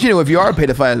cookies. Which, you know, if you are a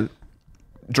paedophile,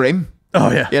 dream. Oh,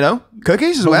 yeah. You know?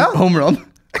 Cookies as well. Home run.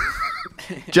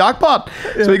 Jackpot.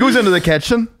 So he goes into the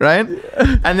kitchen, right?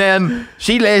 And then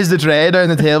she lays the tray down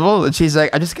the table and she's like,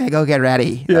 I'm just gonna go get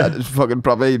ready. Fucking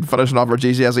probably finishing off her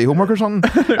GCSE homework or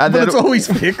something. And But it's always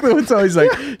fake though. It's always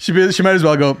like, she might as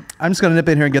well go, I'm just gonna nip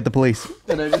in here and get the police.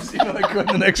 And I just, you know, like go in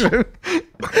the next room.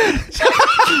 she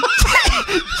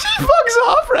fucks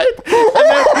off, right? And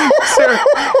then, so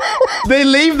they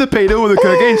leave the pedo with the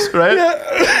cookies, right?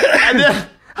 And then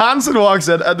Hansen walks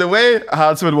in, and the way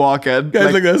Hansen would walk in,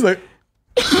 Guys like this, like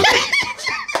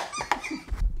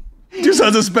just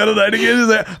has to spit it out again. He's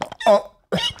like, oh.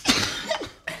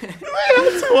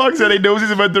 Hansen walks in, he knows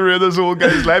he's about to ruin this whole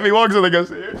guy's life. He walks in and goes,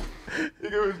 here. He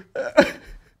goes,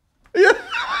 yeah.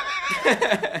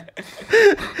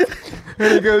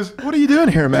 And he goes, what are you doing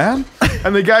here, man?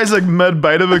 And the guy's like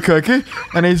mid-bite of a cookie,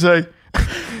 and he's like,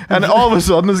 and all of a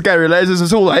sudden this guy realizes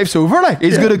his whole life's over. Like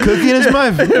he's got a cookie in his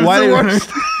mouth.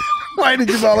 Why did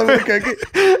you bother with a cookie?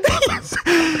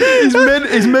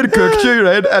 he's mid cook chew,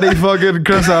 right? And he fucking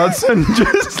Chris Hansen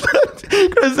just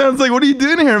Chris Hansen's like, what are you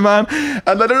doing here, man?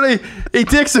 And literally he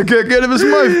takes the cookie out of his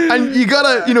mouth. And you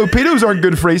gotta, you know, pedos aren't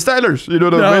good freestylers. You know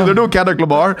what I mean? They're no Kendrick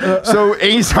Lamar. So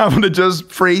he's having to just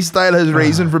freestyle his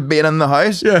reason for being in the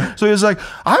house. Yeah. So he's like,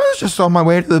 I was just on my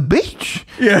way to the beach.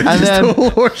 Yeah. And just then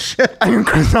total horseshit. and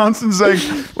Chris Hansen's like,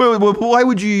 well, why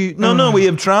would you? No, we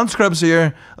have transcripts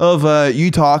here of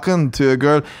you talking to a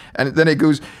girl. And then it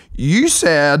goes, you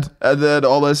said, and then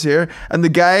all this here. And the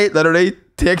guy literally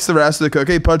takes the rest of the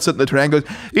cookie, puts it in the tray and goes,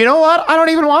 you know what? I don't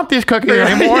even want this cookie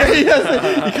anymore. He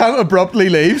can't abruptly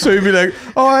leave, so he'd be like,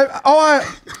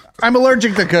 I'm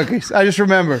allergic to cookies. I just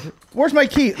remember. Where's my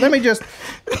key? Let me just...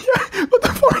 But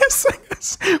the funniest thing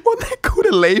is, when they go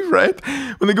to leave, right?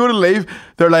 When they go to leave,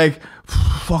 they're like,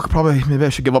 fuck, probably, maybe I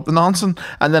should give up the nonsense.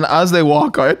 And then as they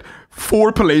walk out,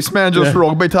 4 policemen just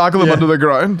rugby tackle them under the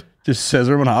ground. Just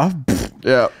scissor them in half.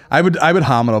 Yeah. I would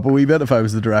ham it up a wee bit if I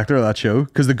was the director of that show.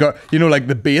 Because the girl, you know, like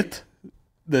the bait,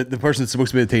 the person that's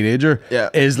supposed to be a teenager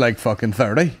is like fucking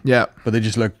 30. Yeah. But they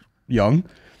just look young.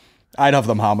 I'd have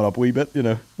them ham it up a wee bit, you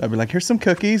know. I'd be like, here's some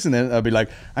cookies. And then I'd be like,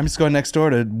 I'm just going next door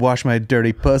to wash my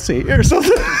dirty pussy or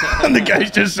something. And the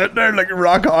guy's just sitting there like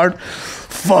rock hard.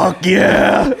 Fuck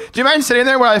yeah. Do you mind sitting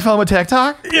there while I film a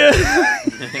TikTok? Yeah.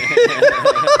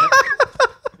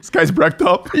 This guy's bricked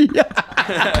up. Yeah.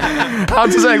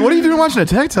 Hansen's like, what are you doing watching a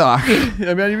TikTok?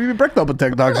 I mean, you've been bricked up with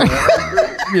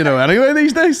TikToks, you know, anyway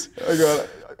these days. Oh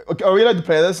God. Are we allowed to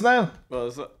play this now? What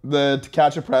is it? The To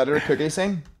Catch a Predator cookie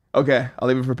scene? Okay, I'll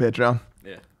leave it for Patreon.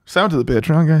 Yeah. Sound to the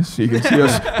Patreon, guys, so you can see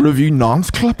us review nonce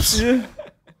clips. Yeah.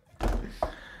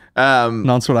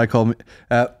 Nonce, what I call me.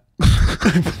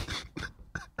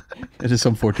 It is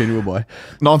some 14-year-old boy.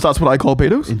 Nonce, that's what I call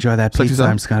pedos. Enjoy that Sexy pizza.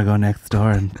 sound. I'm just gonna go next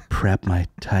door and prep my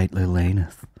tight little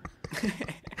anus.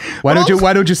 Why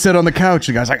don't you sit on the couch?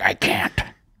 The guy's like, I can't.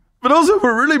 But also, if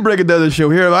we're really breaking down the show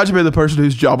here, imagine being the person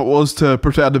whose job it was to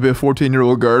pretend to be a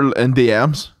 14-year-old girl in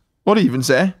DMs. What do you even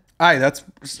say? Aye, that's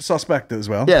suspect as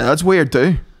well. Yeah, that's weird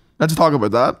too. Let's talk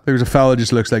about that. There's a fella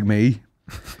just looks like me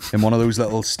in one of those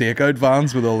little stakeout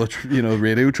vans with all the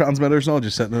radio transmitters and all,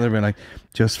 just sitting there being like,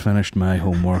 just finished my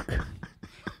homework,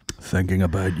 thinking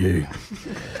about you,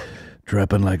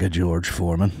 dripping like a George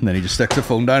Foreman. And then he just sticks the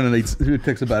phone down and he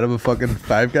takes a bite of a fucking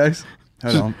Five Guys.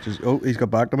 Hold on, he's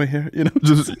got back to me here, you know.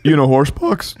 Just, you know,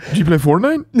 horsepox. Did you play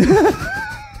Fortnite?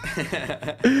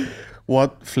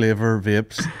 What flavour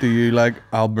vapes do you like?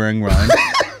 I'll bring round.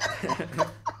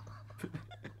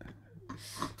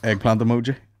 Eggplant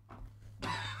emoji.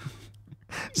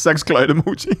 6 cloud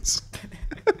emojis.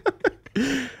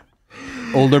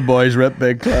 Older boys rip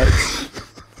big clouds.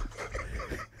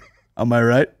 Am I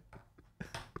right?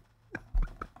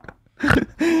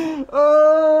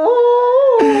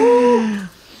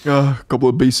 A couple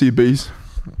of BCBs.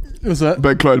 What's that?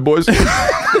 Big cloud boys.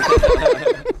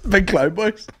 Big cloud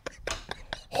boys.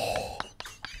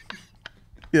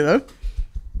 You know?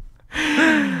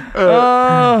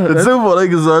 It's so funny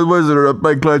because cloud boys that are up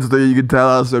big clouds, you can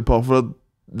tell as they're puffing it,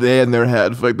 they in their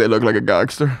head like they look like a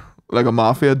gangster. like a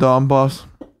mafia Dom boss.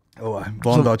 Oh,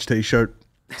 Von Dutch t-shirt,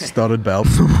 studded belt,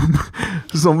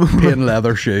 Some patent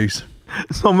leather shoes,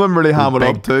 some of them really ham it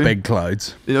up too. big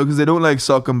clouds. You know, because they don't like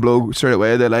suck and blow straight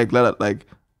away. They like let it like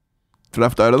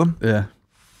drift out of them. Yeah,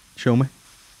 show me.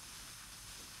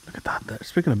 Look at that. There.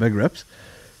 Speaking of big rips,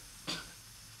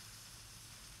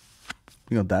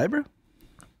 you gonna die, bro?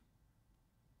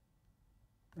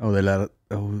 Oh, they let it.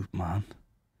 Oh man.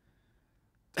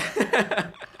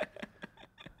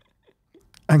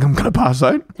 I think I'm gonna pass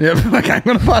out. Yeah, like I'm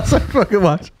gonna pass out. Fucking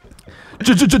watch.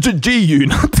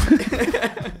 G-unit.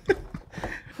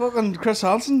 Fucking Chris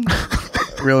Hansen.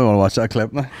 Really want to watch that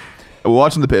clip now. We're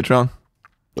watching the Patreon.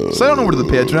 Sign on over to the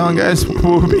Patreon, guys.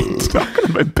 We'll be talking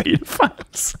about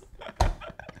pedophiles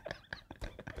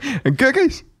and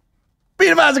cookies.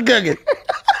 Pedophiles and cookies.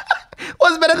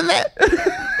 What's better than that?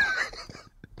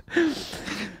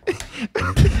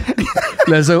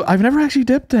 Lizzo, I've never actually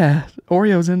dipped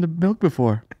Oreos into milk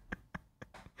before.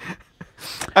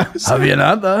 Have you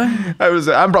not, though?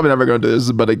 I'm probably never going to do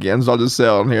this, but again, so I'll just say it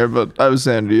on here. But I was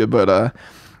saying to you about,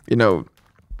 you know,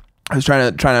 I was trying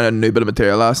out a new bit of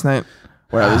material last night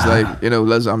where I was like, you know,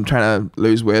 Liz, I'm trying to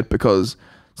lose weight because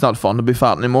it's not fun to be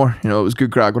fat anymore. You know, it was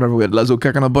good crack whenever we had Lizzo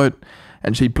kicking about,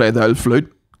 and she played the old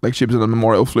flute, like she was in a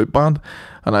memorial flute band,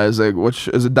 and I was like, which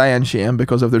is a dying shame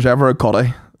because if there's ever a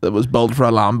cutty that was built for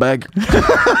a lamb bag,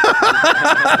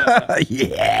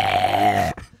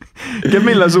 Yeah. give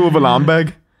me Lizzo with a lamb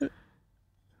bag.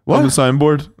 What? On the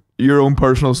soundboard, your own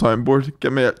personal soundboard.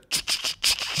 Give me a.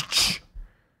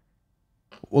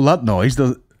 Well, that noise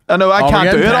does. I know I Oh, we're can't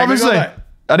do getting it. technical, Obviously, like.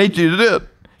 I need you to do it.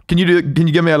 Can you do it? Can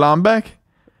you give me a lamb bag?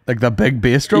 Like that big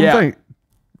bass drum Yeah. thing.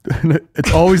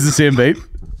 It's always the same beat.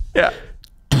 Yeah.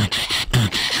 That's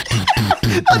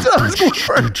what I was going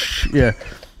for. Yeah.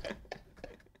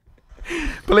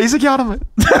 Police Academy.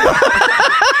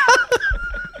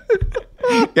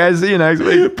 Guys, see you next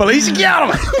week. Police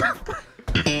Academy.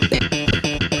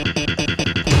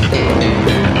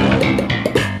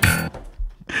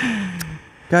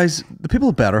 Guys, the people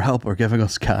at BetterHelp are giving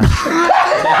us cash.